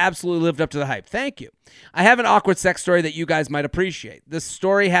guys have absolutely lived up to the hype. Thank you. I have an awkward sex story that you guys might appreciate. This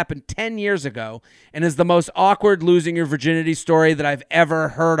story happened 10 years ago and is the most awkward losing your virginity story that I've ever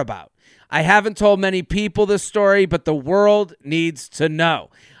heard about. I haven't told many people this story, but the world needs to know.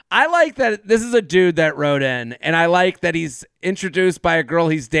 I like that this is a dude that wrote in, and I like that he's introduced by a girl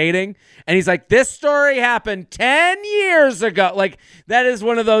he's dating, and he's like, this story happened 10 years ago. Like, that is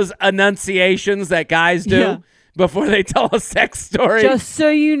one of those enunciations that guys do before they tell a sex story. Just so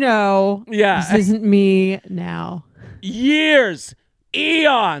you know, this isn't me now. Years,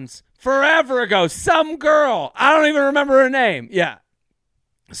 eons, forever ago, some girl, I don't even remember her name. Yeah.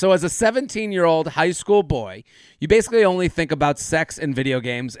 So as a 17-year-old high school boy, you basically only think about sex and video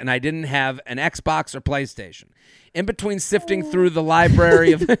games, and I didn't have an Xbox or PlayStation. In between sifting through the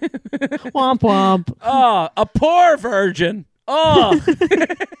library of... Womp womp. Oh, a poor virgin. Oh.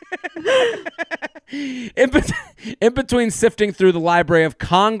 In between sifting through the library of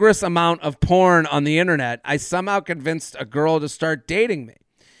Congress amount of porn on the internet, I somehow convinced a girl to start dating me.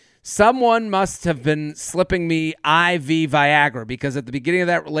 Someone must have been slipping me IV Viagra, because at the beginning of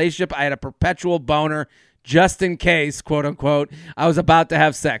that relationship, I had a perpetual boner just in case, quote unquote, I was about to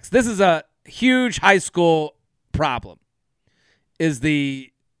have sex. This is a huge high school problem, is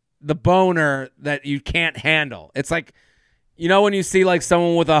the boner that you can't handle. It's like You know when you see like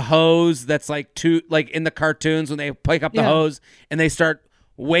someone with a hose that's like in the cartoons when they pick up the hose and they start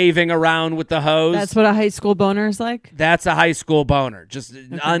waving around with the hose? That's what a high school boner is like? That's a high school boner, just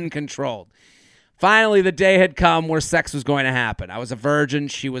uncontrolled. Finally, the day had come where sex was going to happen. I was a virgin.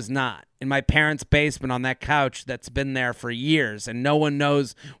 She was not. In my parents' basement on that couch that's been there for years, and no one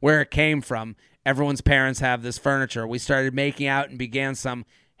knows where it came from. Everyone's parents have this furniture. We started making out and began some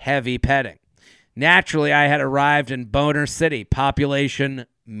heavy petting. Naturally, I had arrived in Boner City, population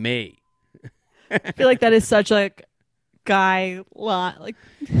me. I feel like that is such a guy lot. Like,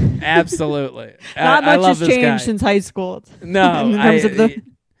 absolutely. Not I much love has this changed guy. since high school. No, in terms of the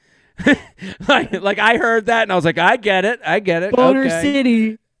like I heard that and I was like, I get it. Boner okay.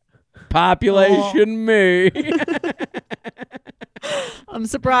 City. Population me. I'm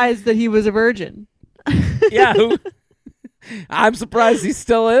surprised that he was a virgin. Yeah. I'm surprised he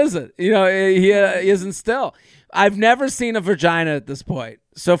still isn't. You know, he isn't still. I've never seen a vagina at this point.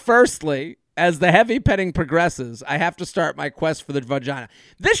 So firstly, as the heavy petting progresses, I have to start my quest for the vagina.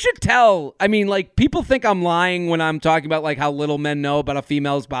 This should tell, I mean, like, people think I'm lying when I'm talking about, like, how little men know about a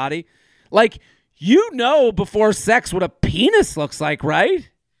female's body. Like, you know before sex what a penis looks like, right?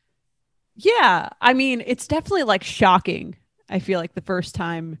 Yeah. I mean, it's definitely, like, shocking. I feel like the first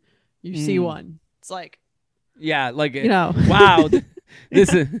time you see one. It's like... Yeah, like, you know. Wow.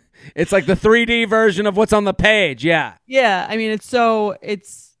 It's like the 3D version of what's on the page. Yeah. Yeah. I mean, it's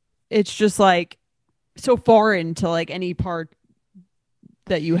just like so foreign to like any part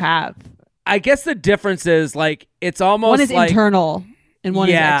that you have. I guess the difference is like it's almost one is like, internal and one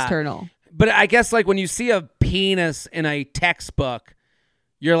is external. But I guess like when you see a penis in a textbook,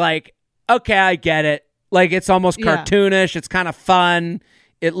 you're like, okay, I get it. Like it's almost cartoonish. It's kind of fun.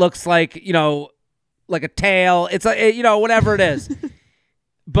 It looks like, you know, like a tail. It's like, you know, whatever it is.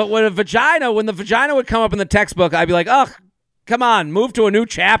 But when the vagina would come up in the textbook, I'd be like, oh, come on, move to a new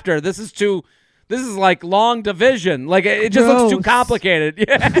chapter. This is like long division. Like it just looks too complicated.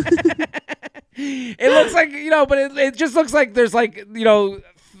 Yeah. It looks like, you know, but it just looks like there's like, you know,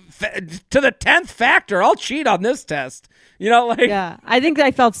 to the 10th factor. I'll cheat on this test. You know, like. Yeah, I think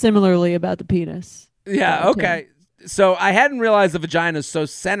I felt similarly about the penis. Yeah, okay. So I hadn't realized the vagina is so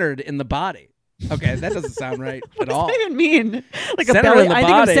centered in the body. Okay, that doesn't sound right at all. What does that even mean? Like Center a belly. in the I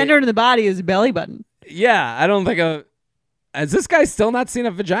think body. of centered in the body is a belly button. Yeah, I don't think has this guy still not seen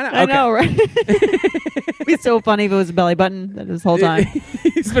a vagina? I know, right? It'd be so funny if it was a belly button this whole time.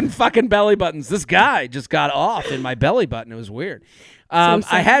 He's been fucking belly buttons. This guy just got off in my belly button. It was weird.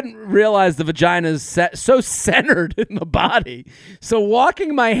 I hadn't realized the vagina is so centered in the body. So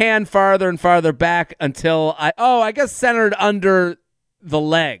walking my hand farther and farther back until I guess centered under the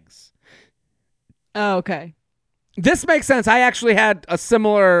legs. Oh, okay. This makes sense. I actually had a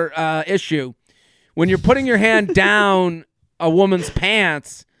similar issue. When you're putting your hand down a woman's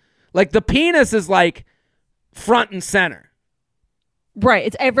pants, like the penis is like front and center. Right.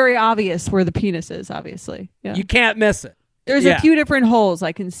 It's very obvious where the penis is, obviously. Yeah. You can't miss it. There's a few different holes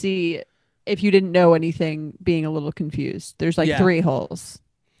I can see if you didn't know anything, being a little confused. There's like 3 holes.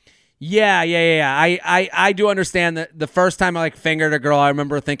 Yeah. I do understand that the first time I like fingered a girl, I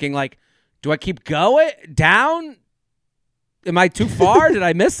remember thinking like, do I keep going down? Am I too far? Did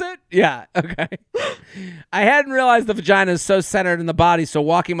I miss it? Yeah. Okay. I hadn't realized the vagina is so centered in the body, so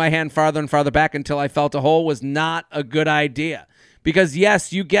walking my hand farther and farther back until I felt a hole was not a good idea. Because,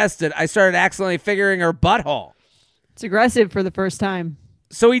 yes, you guessed it, I started accidentally fingering her butthole. It's aggressive for the first time.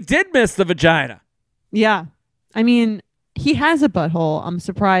 So he did miss the vagina. Yeah. I mean, he has a butthole. I'm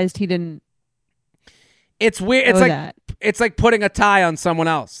surprised he didn't. It's weird. It's like putting a tie on someone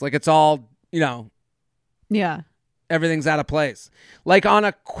else. Like it's all, you know. Yeah. Everything's out of place. Like on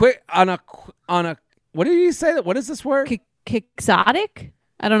a what did you say? What is this word? Quixotic?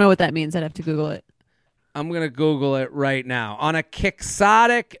 I don't know what that means. I'd have to Google it. I'm going to Google it right now. On a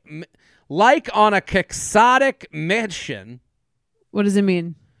quixotic mission. What does it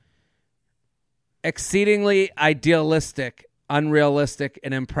mean? Exceedingly idealistic, unrealistic,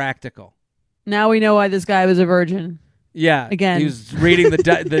 and impractical. Now we know why this guy was a virgin. Yeah. Again. He was reading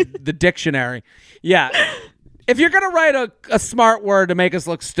the dictionary. Yeah. If you're going to write a smart word to make us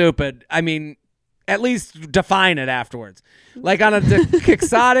look stupid, I mean, at least define it afterwards. Like on a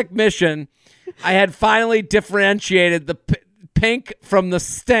quixotic mission, I had finally differentiated the pink from the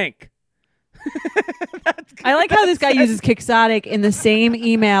stink. I like how this guy uses quixotic in the same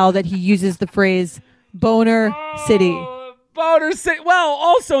email that he uses the phrase Boner City. Boner City. Well,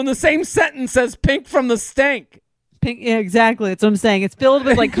 also in the same sentence says pink from the stink. Pink, yeah, exactly. That's what I'm saying. It's filled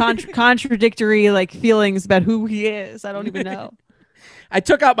with like contradictory like feelings about who he is. I don't even know. I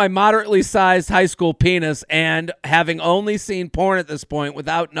took out my moderately sized high school penis and, having only seen porn at this point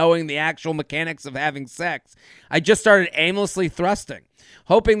without knowing the actual mechanics of having sex, I just started aimlessly thrusting,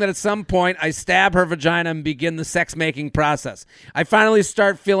 hoping that at some point I stab her vagina and begin the sex-making process. I finally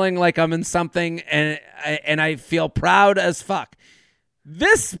start feeling like I'm in something, and I feel proud as fuck.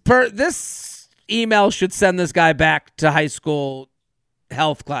 This email should send this guy back to high school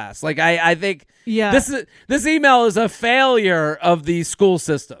health class. Like, I think this email is a failure of the school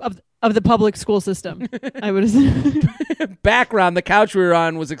system. Of the public school system, I would assume. Background, the couch we were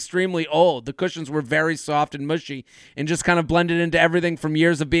on was extremely old. The cushions were very soft and mushy and just kind of blended into everything from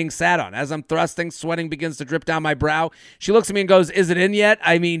years of being sat on. As I'm thrusting, sweating begins to drip down my brow. She looks at me and goes, "Is it in yet?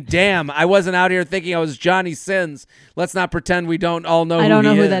 I mean, damn, I wasn't out here thinking I was Johnny Sins. Let's not pretend we don't all know who he is." I don't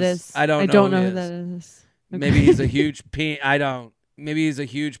know who that is. I don't know who that is. Okay. Maybe he's a huge maybe he's a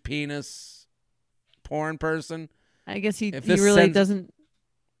huge penis porn person. I guess he really doesn't.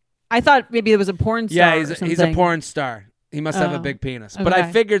 I thought maybe it was a porn star. Yeah, he's a porn star. He must have a big penis. Okay. But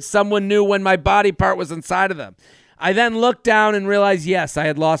I figured someone knew when my body part was inside of them. I then looked down and realized, yes, I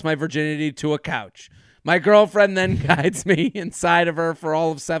had lost my virginity to a couch. My girlfriend then guides me inside of her for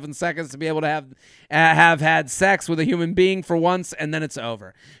all of 7 seconds to be able to have had sex with a human being for once, and then it's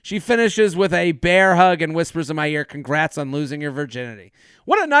over. She finishes with a bear hug and whispers in my ear, "Congrats on losing your virginity."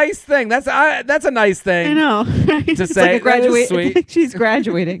 What a nice thing. That's a nice thing. I know. Right? To say. Like that is sweet. She's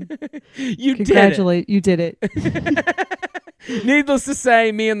graduating. You did it. Needless to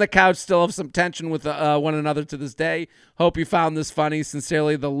say, me and the couch still have some tension with one another to this day. Hope you found this funny.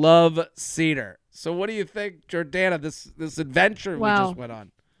 Sincerely, the Love Cedar. So what do you think, Jordana, this adventure we just went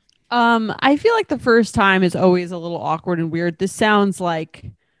on? I feel like the first time is always a little awkward and weird. This sounds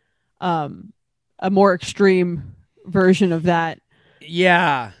like a more extreme version of that.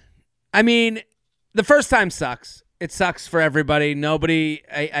 Yeah. I mean, the first time sucks. It sucks for everybody. Nobody,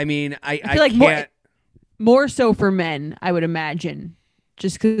 I feel like can't. More so for men, I would imagine.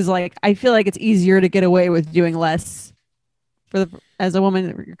 Just because, like, I feel like it's easier to get away with doing less as a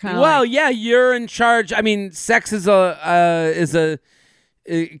woman. You're kind of yeah, you're in charge. I mean, sex it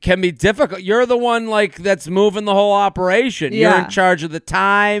can be difficult. You're the one that's moving the whole operation. Yeah. You're in charge of the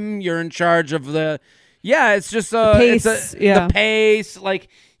time. You're in charge of it's just the pace. The pace. Like,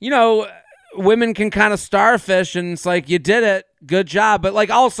 women can kind of starfish, and it's like, you did it, good job. But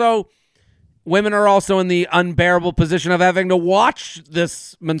also, women are also in the unbearable position of having to watch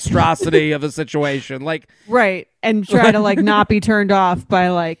this monstrosity of a situation. Right. And try to not be turned off by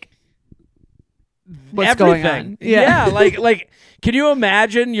what's everything. Going on. Yeah. Can you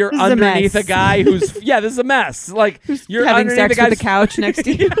imagine you're underneath a guy who's this is a mess. You're having underneath sex with the couch next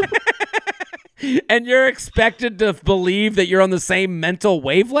to you. And you're expected to believe that you're on the same mental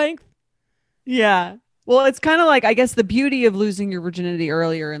wavelength? Yeah. Well, it's kind of I guess the beauty of losing your virginity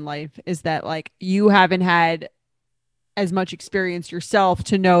earlier in life is that you haven't had as much experience yourself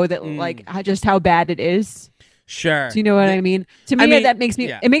to know that just how bad it is. Sure. Do you know what I mean? To me, that makes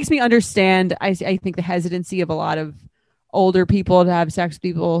me, it makes me understand, I think, the hesitancy of a lot of older people to have sex with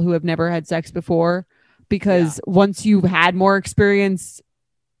people who have never had sex before, because once you've had more experience,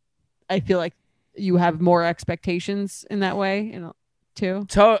 I feel like you have more expectations in that way, too.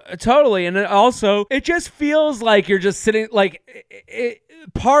 Totally. And it just feels like you're just sitting,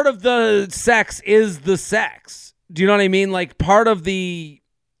 part of the sex is the sex. Do you know what I mean? Part of the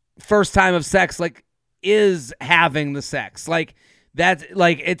first time of sex, is having the sex. That's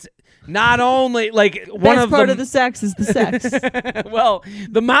it's not only one of part of the sex is the sex. Well,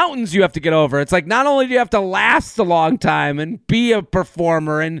 the mountains you have to get over. It's not only do you have to last a long time and be a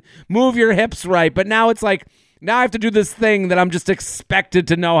performer and move your hips right, but now it's now I have to do this thing that I'm just expected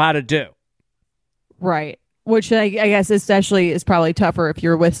to know how to do. Right. Which I guess especially is probably tougher if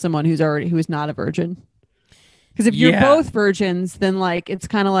you're with someone who's not a virgin. Because if you're both virgins, then it's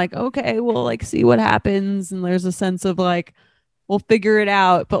kind of okay, we'll see what happens, and there's a sense of we'll figure it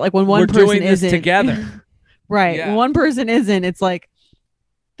out. But when one person doing this isn't together, right? Yeah. When one person isn't, it's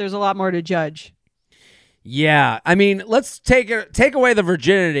there's a lot more to judge. Yeah, I mean, let's take away the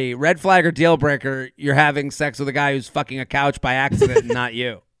virginity. Red flag or deal breaker? You're having sex with a guy who's fucking a couch by accident, and not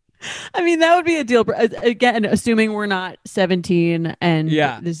you. I mean, that would be a deal breaker. Again, assuming we're not 17, and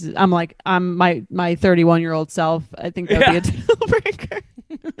this is I'm my 31-year-old self. I think that would be a deal breaker.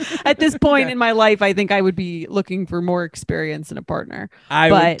 At this point in my life, I think I would be looking for more experience in a partner.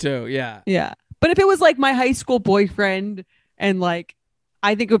 I would too. Yeah. Yeah. But if it was my high school boyfriend, and I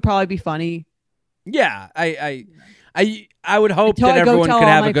think it would probably be funny. Yeah, I would hope that everyone could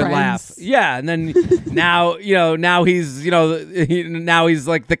have a good laugh. Yeah, and then now he's now he's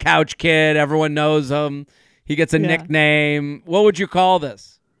the couch kid. Everyone knows him. He gets a nickname. What would you call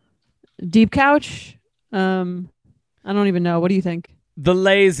this? Deep couch. I don't even know. What do you think? The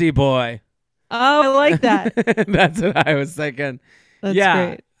lazy boy. Oh, I like that. That's what I was thinking. That's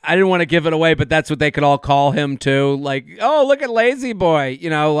great. I didn't want to give it away, but that's what they could all call him too. Like, oh, look at lazy boy.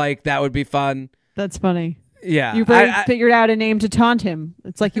 Like that would be fun. That's funny. Yeah. You've already figured out a name to taunt him.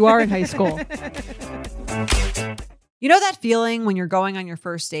 It's like you are in high school. You know that feeling when you're going on your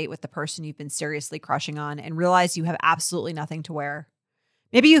first date with the person you've been seriously crushing on and realize you have absolutely nothing to wear?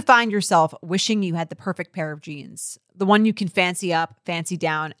 Maybe you find yourself wishing you had the perfect pair of jeans, the one you can fancy up, fancy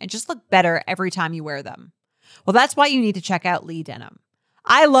down, and just look better every time you wear them. Well, that's why you need to check out Lee Denim.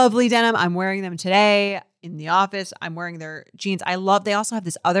 I love Lee Denim. I'm wearing them today in the office. I'm wearing their jeans. They also have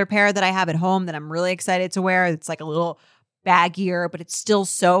this other pair that I have at home that I'm really excited to wear. It's like a little baggier, but it's still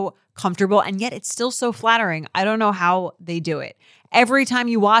so comfortable, and yet it's still so flattering. I don't know how they do it. Every time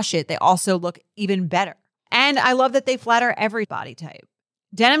you wash it, they also look even better. And I love that they flatter every body type.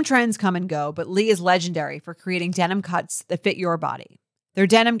 Denim trends come and go, but Lee is legendary for creating denim cuts that fit your body. Their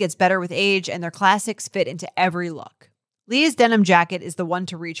denim gets better with age, and their classics fit into every look. Lee's denim jacket is the one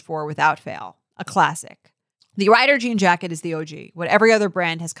to reach for without fail, a classic. The Rider jean jacket is the OG, what every other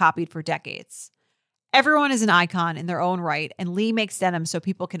brand has copied for decades. Everyone is an icon in their own right, and Lee makes denim so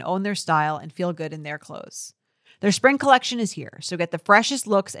people can own their style and feel good in their clothes. Their spring collection is here, so get the freshest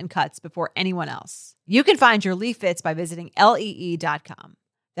looks and cuts before anyone else. You can find your Lee fits by visiting lee.com.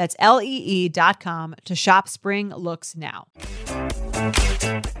 That's lee.com to shop spring looks now.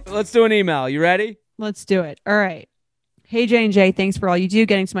 Let's do an email. You ready? Let's do it. All right. Hey, J&J, thanks for all you do.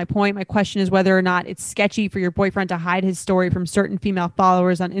 Getting to my point, my question is whether or not it's sketchy for your boyfriend to hide his story from certain female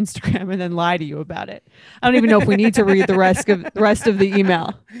followers on Instagram and then lie to you about it. I don't even know if we need to read the rest of the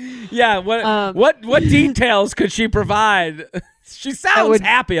email. Yeah, what details could she provide? She sounds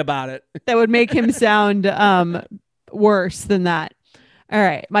happy about it. That would make him sound worse than that. All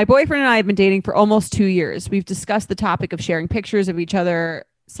right. My boyfriend and I have been dating for almost 2 years. We've discussed the topic of sharing pictures of each other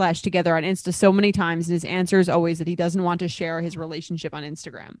 / together on Insta so many times, and his answer is always that he doesn't want to share his relationship on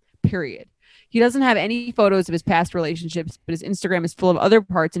Instagram, period. He doesn't have any photos of his past relationships, but his Instagram is full of other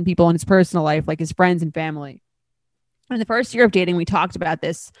parts and people in his personal life, like his friends and family. In the first year of dating, we talked about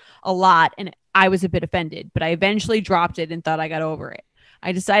this a lot, and I was a bit offended, but I eventually dropped it and thought I got over it.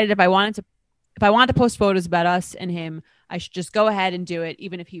 I decided if I wanted to post photos about us and him, I should just go ahead and do it,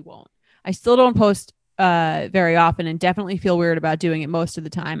 even if he won't. I still don't post very often and definitely feel weird about doing it most of the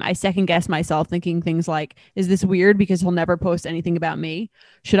time. I second guess myself thinking things like, is this weird because he'll never post anything about me?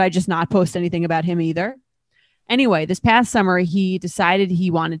 Should I just not post anything about him either? Anyway, this past summer, he decided he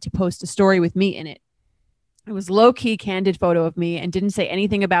wanted to post a story with me in it. It was low-key candid photo of me and didn't say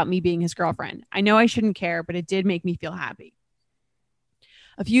anything about me being his girlfriend. I know I shouldn't care, but it did make me feel happy.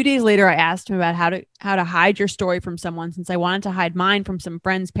 A few days later, I asked him about how to hide your story from someone since I wanted to hide mine from some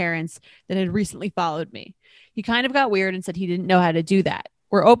friends' parents that had recently followed me. He kind of got weird and said he didn't know how to do that.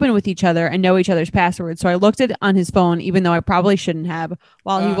 We're open with each other and know each other's passwords, so I looked it on his phone, even though I probably shouldn't have,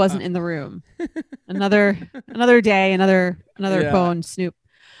 while he wasn't in the room. Another day, another phone snoop.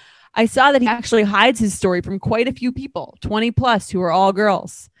 I saw that he actually hides his story from quite a few people, 20 plus, who are all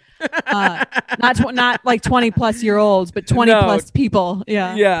girls. Not like 20 plus year olds, but 20 plus people.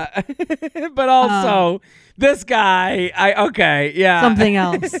 Yeah. But also this guy, something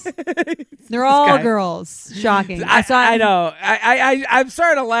else. They're all girls. Shocking. I know. I'm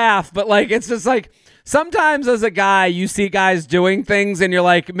sorry to laugh, but like, it's just like, sometimes as a guy, you see guys doing things and you're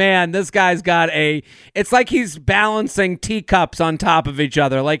like, man, this guy's got it's like he's balancing teacups on top of each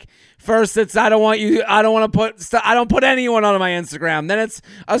other. Like, first it's, I don't put anyone on my Instagram. Then it's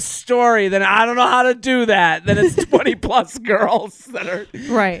a story. Then I don't know how to do that. Then it's 20 plus girls that are.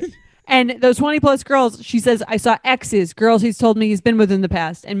 Right. And those 20 plus girls, she says, I saw exes, girls he's told me he's been with in the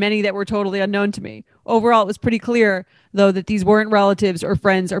past, and many that were totally unknown to me. Overall, it was pretty clear, though, that these weren't relatives or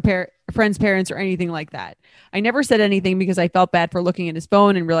friends or friends' parents or anything like that. I never said anything because I felt bad for looking at his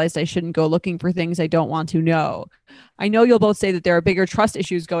phone and realized I shouldn't go looking for things I don't want to know. I know you'll both say that there are bigger trust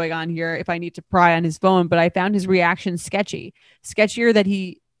issues going on here if I need to pry on his phone, but I found his reaction sketchy. Sketchier that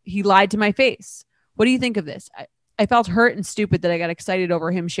he lied to my face. What do you think of this? I felt hurt and stupid that I got excited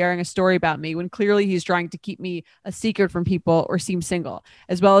over him sharing a story about me when clearly he's trying to keep me a secret from people or seem single,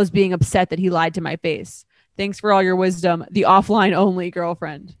 as well as being upset that he lied to my face. Thanks for all your wisdom. The offline only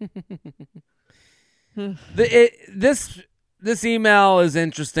girlfriend. This email is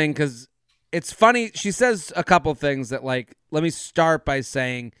interesting because it's funny. She says a couple things that, like, let me start by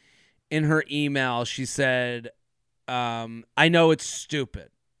saying in her email, she said, I know it's stupid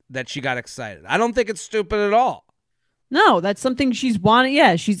that she got excited. I don't think it's stupid at all. No, that's something she's wanted.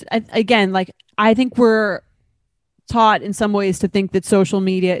 Yeah, she's, again, like, I think we're taught in some ways to think that social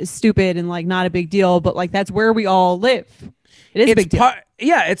media is stupid and like not a big deal, but like that's where we all live. It is a big deal.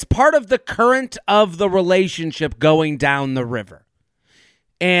 It's part of the current of the relationship going down the river.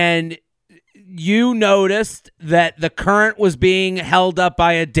 And you noticed that the current was being held up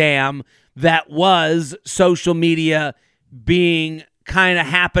by a dam that was social media being kind of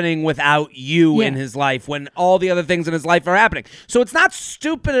happening without you in his life when all the other things in his life are happening. So it's not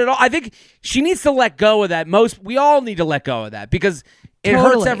stupid at all. I think she needs to let go of that. We all need to let go of that because it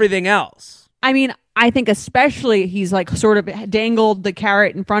hurts everything else. I mean, I think especially he's like sort of dangled the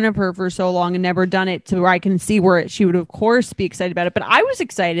carrot in front of her for so long and never done it to where I can see where she would of course be excited about it. But I was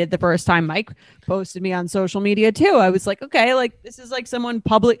excited the first time Mike posted me on social media too. I was like, okay, like this is like someone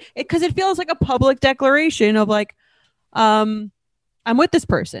public, because it feels like a public declaration of like, I'm with this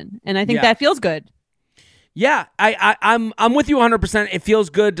person, and I think that feels good. Yeah, I'm with you 100%. It feels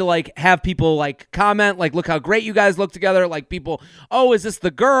good to like have people like comment, like, look how great you guys look together. Like people, oh, is this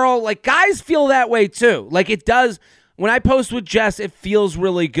the girl? Like guys feel that way too. Like it does. When I post with Jess, it feels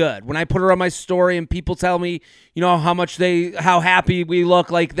really good. When I put her on my story and people tell me, you know, how happy we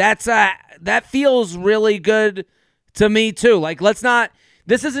look, like that feels really good to me too. Like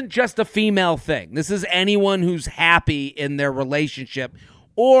this isn't just a female thing. This is anyone who's happy in their relationship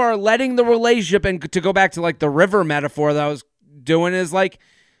or letting the relationship, and to go back to like the river metaphor that I was doing, is like,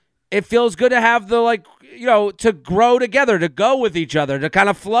 it feels good to have the, like, you know, to grow together, to go with each other, to kind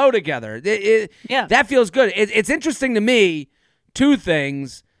of flow together. That feels good. It's interesting to me, two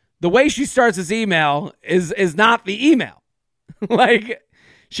things. The way she starts this email is not the email. Like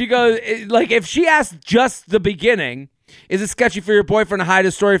she goes, like if she asked just the beginning, is it sketchy for your boyfriend to hide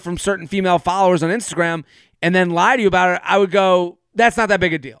a story from certain female followers on Instagram and then lie to you about it? I would go, that's not that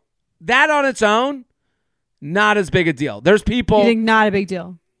big a deal. That on its own, not as big a deal. There's people. You think not a big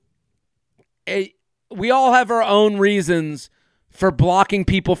deal? We all have our own reasons for blocking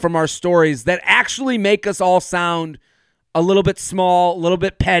people from our stories that actually make us all sound a little bit small, a little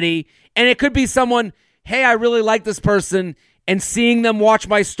bit petty. And it could be someone, hey, I really like this person, and seeing them watch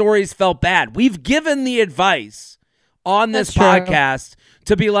my stories felt bad. We've given the advice on this podcast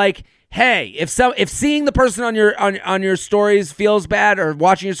to be like, hey, if seeing the person on your stories feels bad, or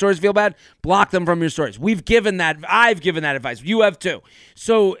watching your stories feel bad, block them from your stories. I've given that advice. You have too.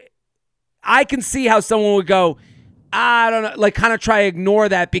 So I can see how someone would go, I don't know, like kind of try to ignore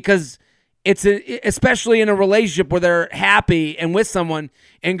that, because especially in a relationship where they're happy and with someone,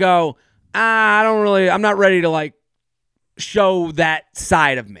 and go, I'm not ready to like show that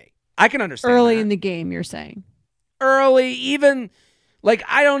side of me. I can understand early that. In the game, you're saying. Early, even like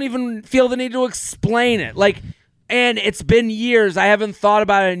I don't even feel the need to explain it. Like, and it's been years. I haven't thought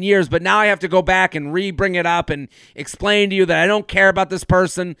about it in years, but now I have to go back and bring it up and explain to you that I don't care about this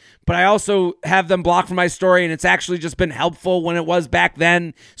person, but I also have them blocked from my story, and it's actually just been helpful when it was back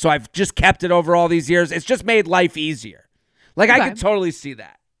then. So I've just kept it over all these years. It's just made life easier. Like I could totally see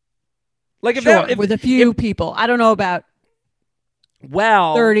that. Like if with a few people, I don't know about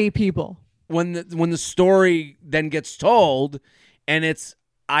 30 people. When the story then gets told, and it's,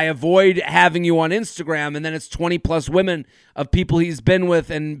 I avoid having you on Instagram, and then it's 20 plus women of people he's been with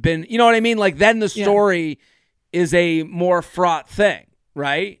and been, you know what I mean? Like then the story is a more fraught thing,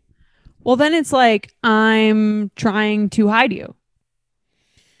 right? Well, then it's like, I'm trying to hide you.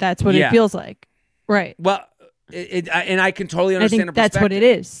 That's what it feels like. Right. Well, and I can totally understand. I think that's what it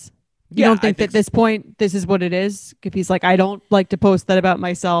is. You don't think that at this point, this is what it is? If he's like, I don't like to post that about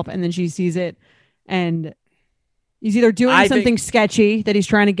myself, and then she sees it, and he's either doing something sketchy that he's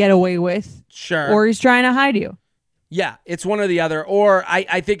trying to get away with, or he's trying to hide you. Yeah, it's one or the other. Or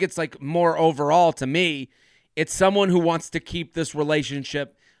I think it's like more overall to me, it's someone who wants to keep this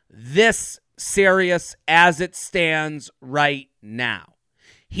relationship this serious as it stands right now.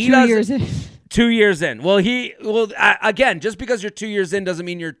 2 years in. 2 years in. Well, again, just because you're 2 years in doesn't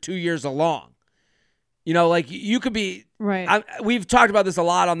mean you're 2 years along. You know, like you could be right. We've talked about this a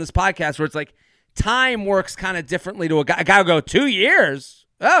lot on this podcast, where it's like time works kind of differently to a guy. A guy will go 2 years.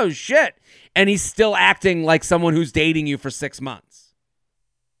 Oh shit. And he's still acting like someone who's dating you for 6 months.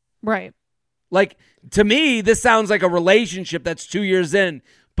 Right. Like to me, this sounds like a relationship that's 2 years in,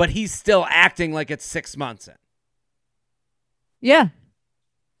 but he's still acting like it's 6 months in. Yeah.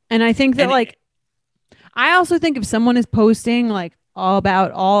 And I think that I also think if someone is posting like all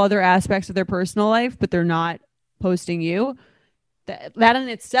about all other aspects of their personal life, but they're not posting you, that in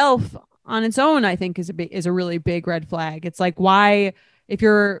itself, on its own, I think is a really big red flag. It's like, why, if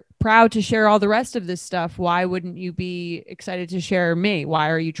you're proud to share all the rest of this stuff, why wouldn't you be excited to share me? Why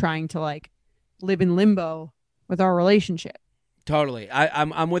are you trying to like live in limbo with our relationship? Totally.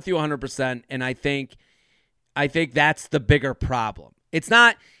 I'm with you 100%. And I think I think that's the bigger problem. It's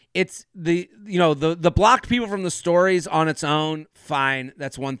not. It's the blocked people from the stories on its own. Fine,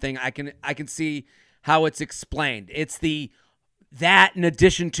 that's one thing. I can see how it's explained. It's that in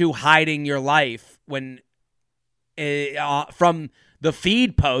addition to hiding your life when from the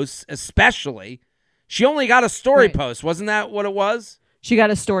feed posts, especially. She only got a story post. Wasn't that what it was? She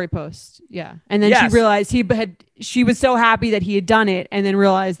got a story post. Yeah. And then she realized she was so happy that he had done it and then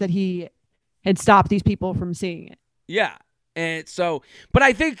realized that he had stopped these people from seeing it. Yeah. And so, but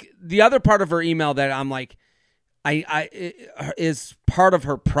I think the other part of her email that I'm like, is part of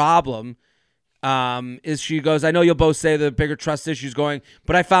her problem, is she goes, I know you'll both say the bigger trust issues going,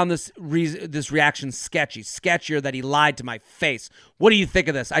 but I found this reaction sketchy, sketchier that he lied to my face. What do you think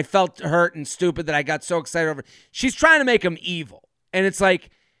of this? I felt hurt and stupid that I got so excited over. She's trying to make him evil. And it's like,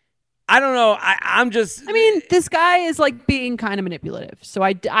 I don't know. I mean, this guy is like being kind of manipulative. So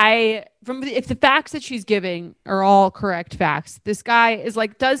if the facts that she's giving are all correct facts, this guy is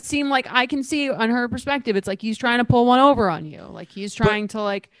like, does seem like I can see on her perspective. It's like he's trying to pull one over on you. Like he's trying to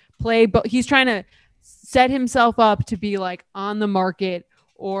like play, but he's trying to set himself up to be like on the market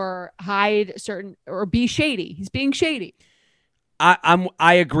or hide certain or be shady. He's being shady.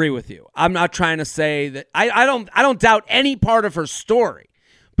 I agree with you. I'm not trying to say that I don't doubt any part of her story.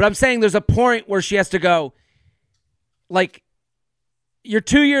 But I'm saying there's a point where she has to go, like, you're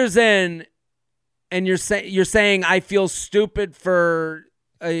 2 years in and you're saying I feel stupid for,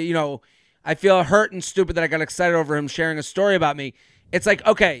 I feel hurt and stupid that I got excited over him sharing a story about me. It's like,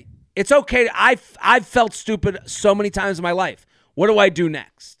 okay, it's okay. I've felt stupid so many times in my life. What do I do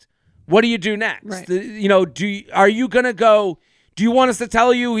next? What do you do next? Right. Are you going to go, do you want us to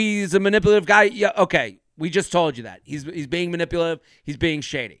tell you he's a manipulative guy? Yeah, okay. We just told you that. He's being manipulative. He's being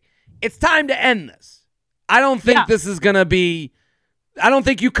shady. It's time to end this. I don't think this is going to be – I don't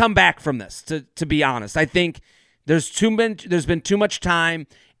think you come back from this, to be honest. I think there's been too much time,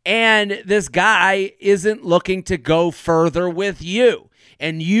 and this guy isn't looking to go further with you,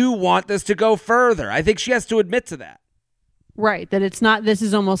 and you want this to go further. I think she has to admit to that. Right, that it's not, this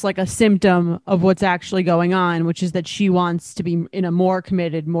is almost like a symptom of what's actually going on, which is that she wants to be in a more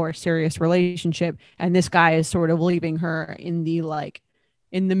committed, more serious relationship. And this guy is sort of leaving her in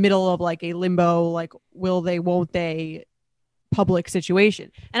the middle of like a limbo, like, will they, won't they public situation.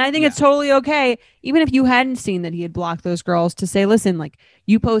 And I think it's totally okay, even if you hadn't seen that he had blocked those girls, to say, listen, like,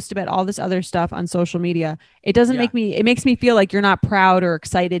 you post about all this other stuff on social media. It doesn't it makes me feel like you're not proud or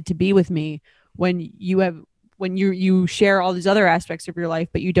excited to be with me when you share all these other aspects of your life,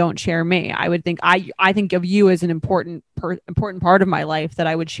 but you don't share me. I would think I think of you as an important part of my life that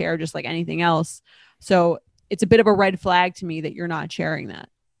I would share just like anything else. So it's a bit of a red flag to me that you're not sharing that.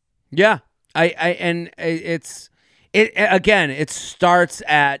 Yeah, it starts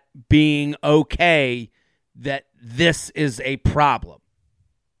at being okay that this is a problem.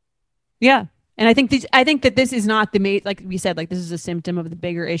 Yeah. And I think that this is not like we said, like, this is a symptom of the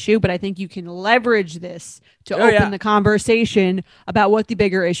bigger issue, but I think you can leverage this to open the conversation about what the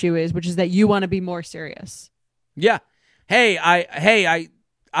bigger issue is, which is that you want to be more serious. Yeah.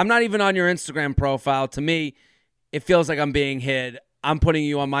 I'm not even on your Instagram profile. To me, it feels like I'm being hid. I'm putting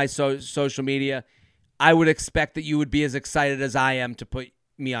you on my social media. I would expect that you would be as excited as I am to put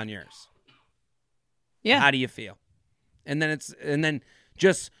me on yours. Yeah. How do you feel? And then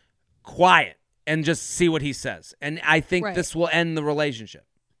just quiet. And just see what he says. And I think this will end the relationship.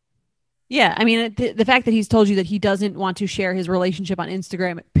 Yeah. I mean, the fact that he's told you that he doesn't want to share his relationship on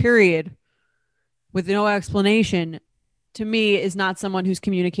Instagram, period, with no explanation, to me is not someone who's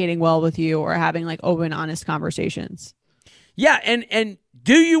communicating well with you or having like open, honest conversations. Yeah. And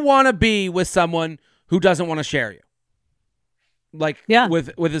do you want to be with someone who doesn't want to share you? Like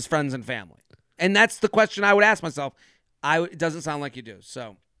with his friends and family? And that's the question I would ask myself. It doesn't sound like you do.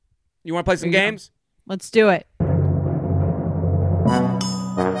 So. You want to play some games? Let's do it.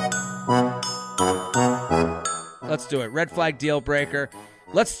 Let's do it. Red flag, deal breaker.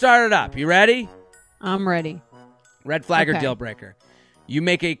 Let's start it up. You ready? I'm ready. Red flag or deal breaker. You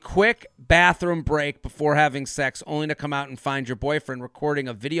make a quick bathroom break before having sex, only to come out and find your boyfriend recording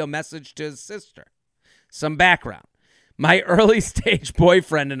a video message to his sister. Some background. My early stage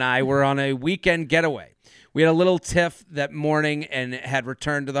boyfriend and I were on a weekend getaway. We had a little tiff that morning and had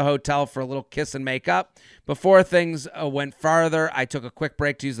returned to the hotel for a little kiss and make up. Before things went farther, I took a quick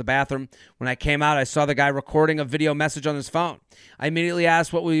break to use the bathroom. When I came out, I saw the guy recording a video message on his phone. I immediately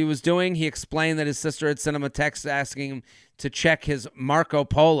asked what he was doing. He explained that his sister had sent him a text asking him to check his Marco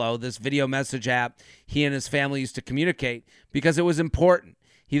Polo, this video message app he and his family used to communicate, because it was important.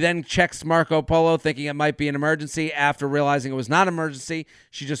 He then checks Marco Polo thinking it might be an emergency. After realizing it was not an emergency,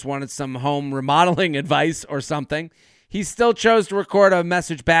 she just wanted some home remodeling advice or something. He still chose to record a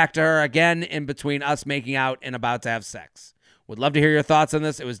message back to her, again, in between us making out and about to have sex. Would love to hear your thoughts on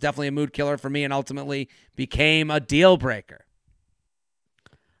this. It was definitely a mood killer for me and ultimately became a deal breaker.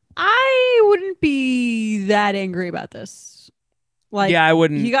 I wouldn't be that angry about this. Like, yeah, I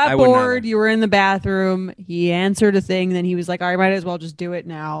wouldn't. He got bored. You were in the bathroom. He answered a thing. Then he was like, all right, might as well just do it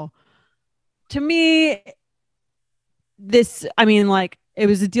now. To me, it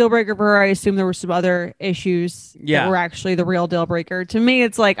was a deal breaker for her. I assume there were some other issues that were actually the real deal breaker. To me,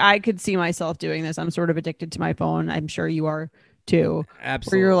 it's like, I could see myself doing this. I'm sort of addicted to my phone. I'm sure you are too.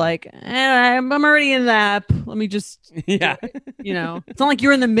 Absolutely. Where you're like, I'm already in the app. Let me just, it's not like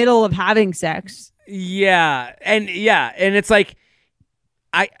you're in the middle of having sex. Yeah. And it's like,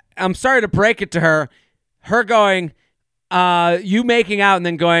 I'm sorry to break it to her. Her going, you making out and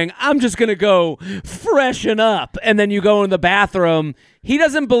then going, I'm just going to go freshen up. And then you go in the bathroom. He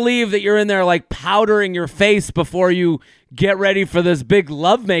doesn't believe that you're in there like powdering your face before you get ready for this big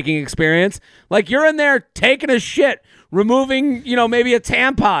lovemaking experience. Like you're in there taking a shit, removing, maybe a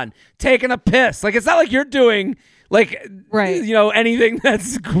tampon, taking a piss. Like it's not like you're doing anything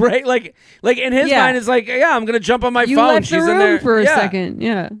that's great. Like in his mind is like, I'm going to jump on my you phone. Left She's the room in there for a second.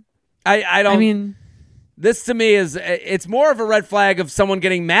 Yeah. I don't. I mean, this to me it's more of a red flag of someone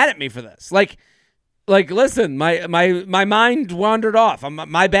getting mad at me for this. Like, listen, my mind wandered off.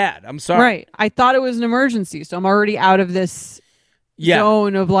 My bad. I'm sorry. Right. I thought it was an emergency, so I'm already out of this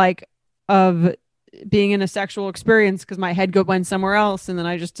zone of being in a sexual experience because my head went somewhere else, and then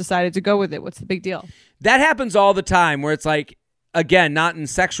I just decided to go with it. What's the big deal? That happens all the time where it's like, again, not in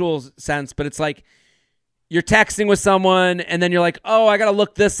sexual sense, but it's like you're texting with someone and then you're like, oh, I got to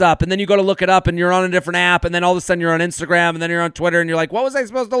look this up. And then you go to look it up and you're on a different app. And then all of a sudden you're on Instagram and then you're on Twitter and you're like, what was I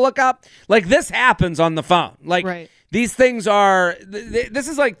supposed to look up? Like this happens on the phone. Like these things are, this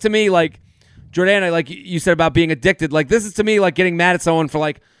is like, to me, like Jordana, like you said about being addicted. Like this is to me like getting mad at someone for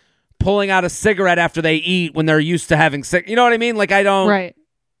like pulling out a cigarette after they eat when they're used to having sick. You know what I mean? Like I don't. Right.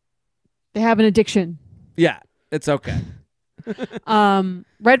 They have an addiction. Yeah, it's okay.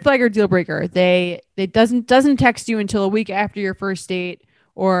 Red flag or deal breaker. They doesn't text you until a week after your first date,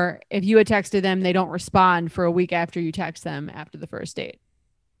 or if you had texted them, they don't respond for a week after you text them after the first date.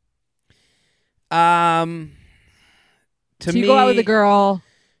 To so me, you go out with a girl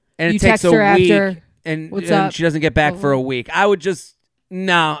and you it takes text a her week, after, and she doesn't get back for a week. I would just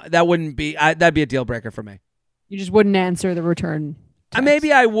that wouldn't be. That'd be a deal breaker for me. You just wouldn't answer the return text.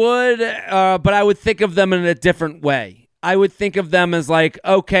 Maybe I would, but I would think of them in a different way. I would think of them as like,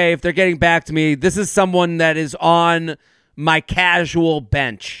 okay, if they're getting back to me, this is someone that is on my casual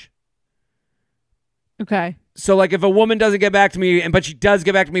bench. Okay. So like if a woman doesn't get back to me, but she does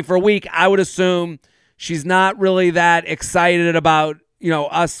get back to me for a week, I would assume she's not really that excited about,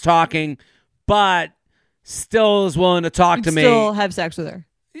 us talking, but still is willing to talk to me. Still have sex with her.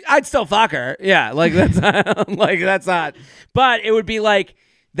 I'd still fuck her. Yeah. Like that's that's not, but it would be like,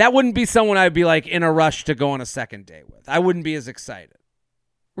 that wouldn't be someone I'd be like in a rush to go on a second date with. I wouldn't be as excited.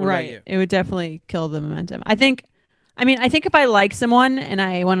 What about you? It would definitely kill the momentum. I think if I like someone and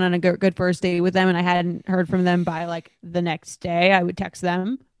I went on a good first date with them and I hadn't heard from them by like the next day, I would text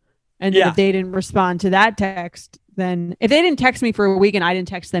them. And then if they didn't respond to that text, then if they didn't text me for a week and I didn't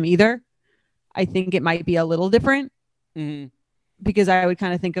text them either, I think it might be a little different. Mm-hmm. Because I would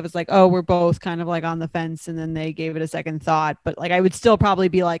kind of think of it as like, oh, we're both kind of like on the fence, and then they gave it a second thought. But like, I would still probably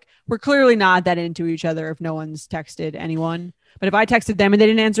be like, we're clearly not that into each other if no one's texted anyone. But if I texted them and they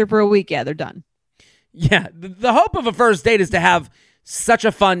didn't answer for a week, they're done. Yeah. The hope of a first date is to have such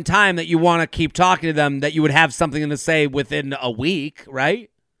a fun time that you want to keep talking to them that you would have something to say within a week,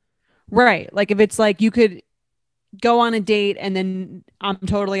 right? Right. Like if it's like you could go on a date and then I'm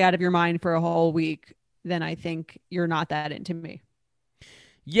totally out of your mind for a whole week, then I think you're not that into me.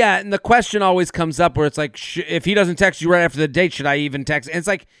 Yeah, and the question always comes up where it's like, if he doesn't text you right after the date, should I even text? And it's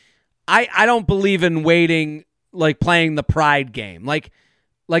like, I don't believe in waiting, like playing the pride game. Like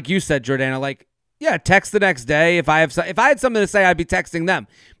you said, Jordana, like, yeah, text the next day. If I had something to say, I'd be texting them.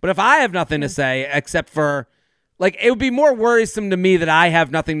 But if I have nothing to say except for, like, it would be more worrisome to me that I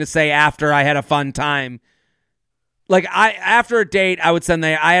have nothing to say after I had a fun time. Like, after a date, I would send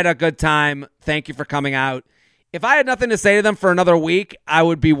I had a good time. Thank you for coming out. If I had nothing to say to them for another week, I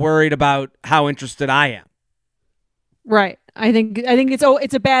would be worried about how interested I am. Right. I think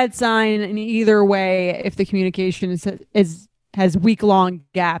it's a bad sign in either way. If the communication has week-long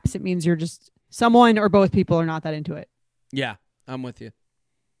gaps, it means you're just someone or both people are not that into it. Yeah, I'm with you.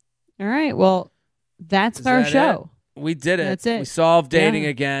 All right. Well, that's our show. We did it. That's it. We solved dating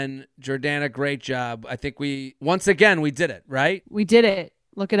again. Jordana, great job. I think we did it, right? We did it.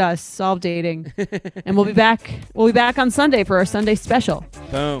 Look at us, solve dating. And we'll be back. We'll be back on Sunday for our Sunday special.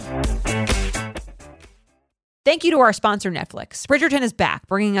 Boom. Thank you to our sponsor, Netflix. Bridgerton is back,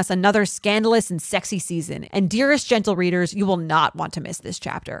 bringing us another scandalous and sexy season. And dearest gentle readers, you will not want to miss this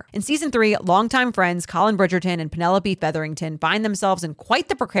chapter. In season 3, longtime friends Colin Bridgerton and Penelope Featherington find themselves in quite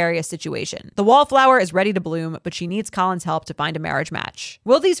the precarious situation. The wallflower is ready to bloom, but she needs Colin's help to find a marriage match.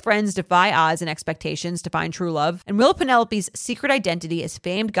 Will these friends defy odds and expectations to find true love? And will Penelope's secret identity as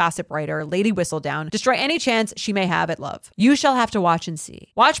famed gossip writer Lady Whistledown destroy any chance she may have at love? You shall have to watch and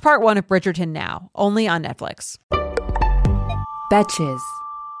see. Watch part 1 of Bridgerton now, only on Netflix. Betches.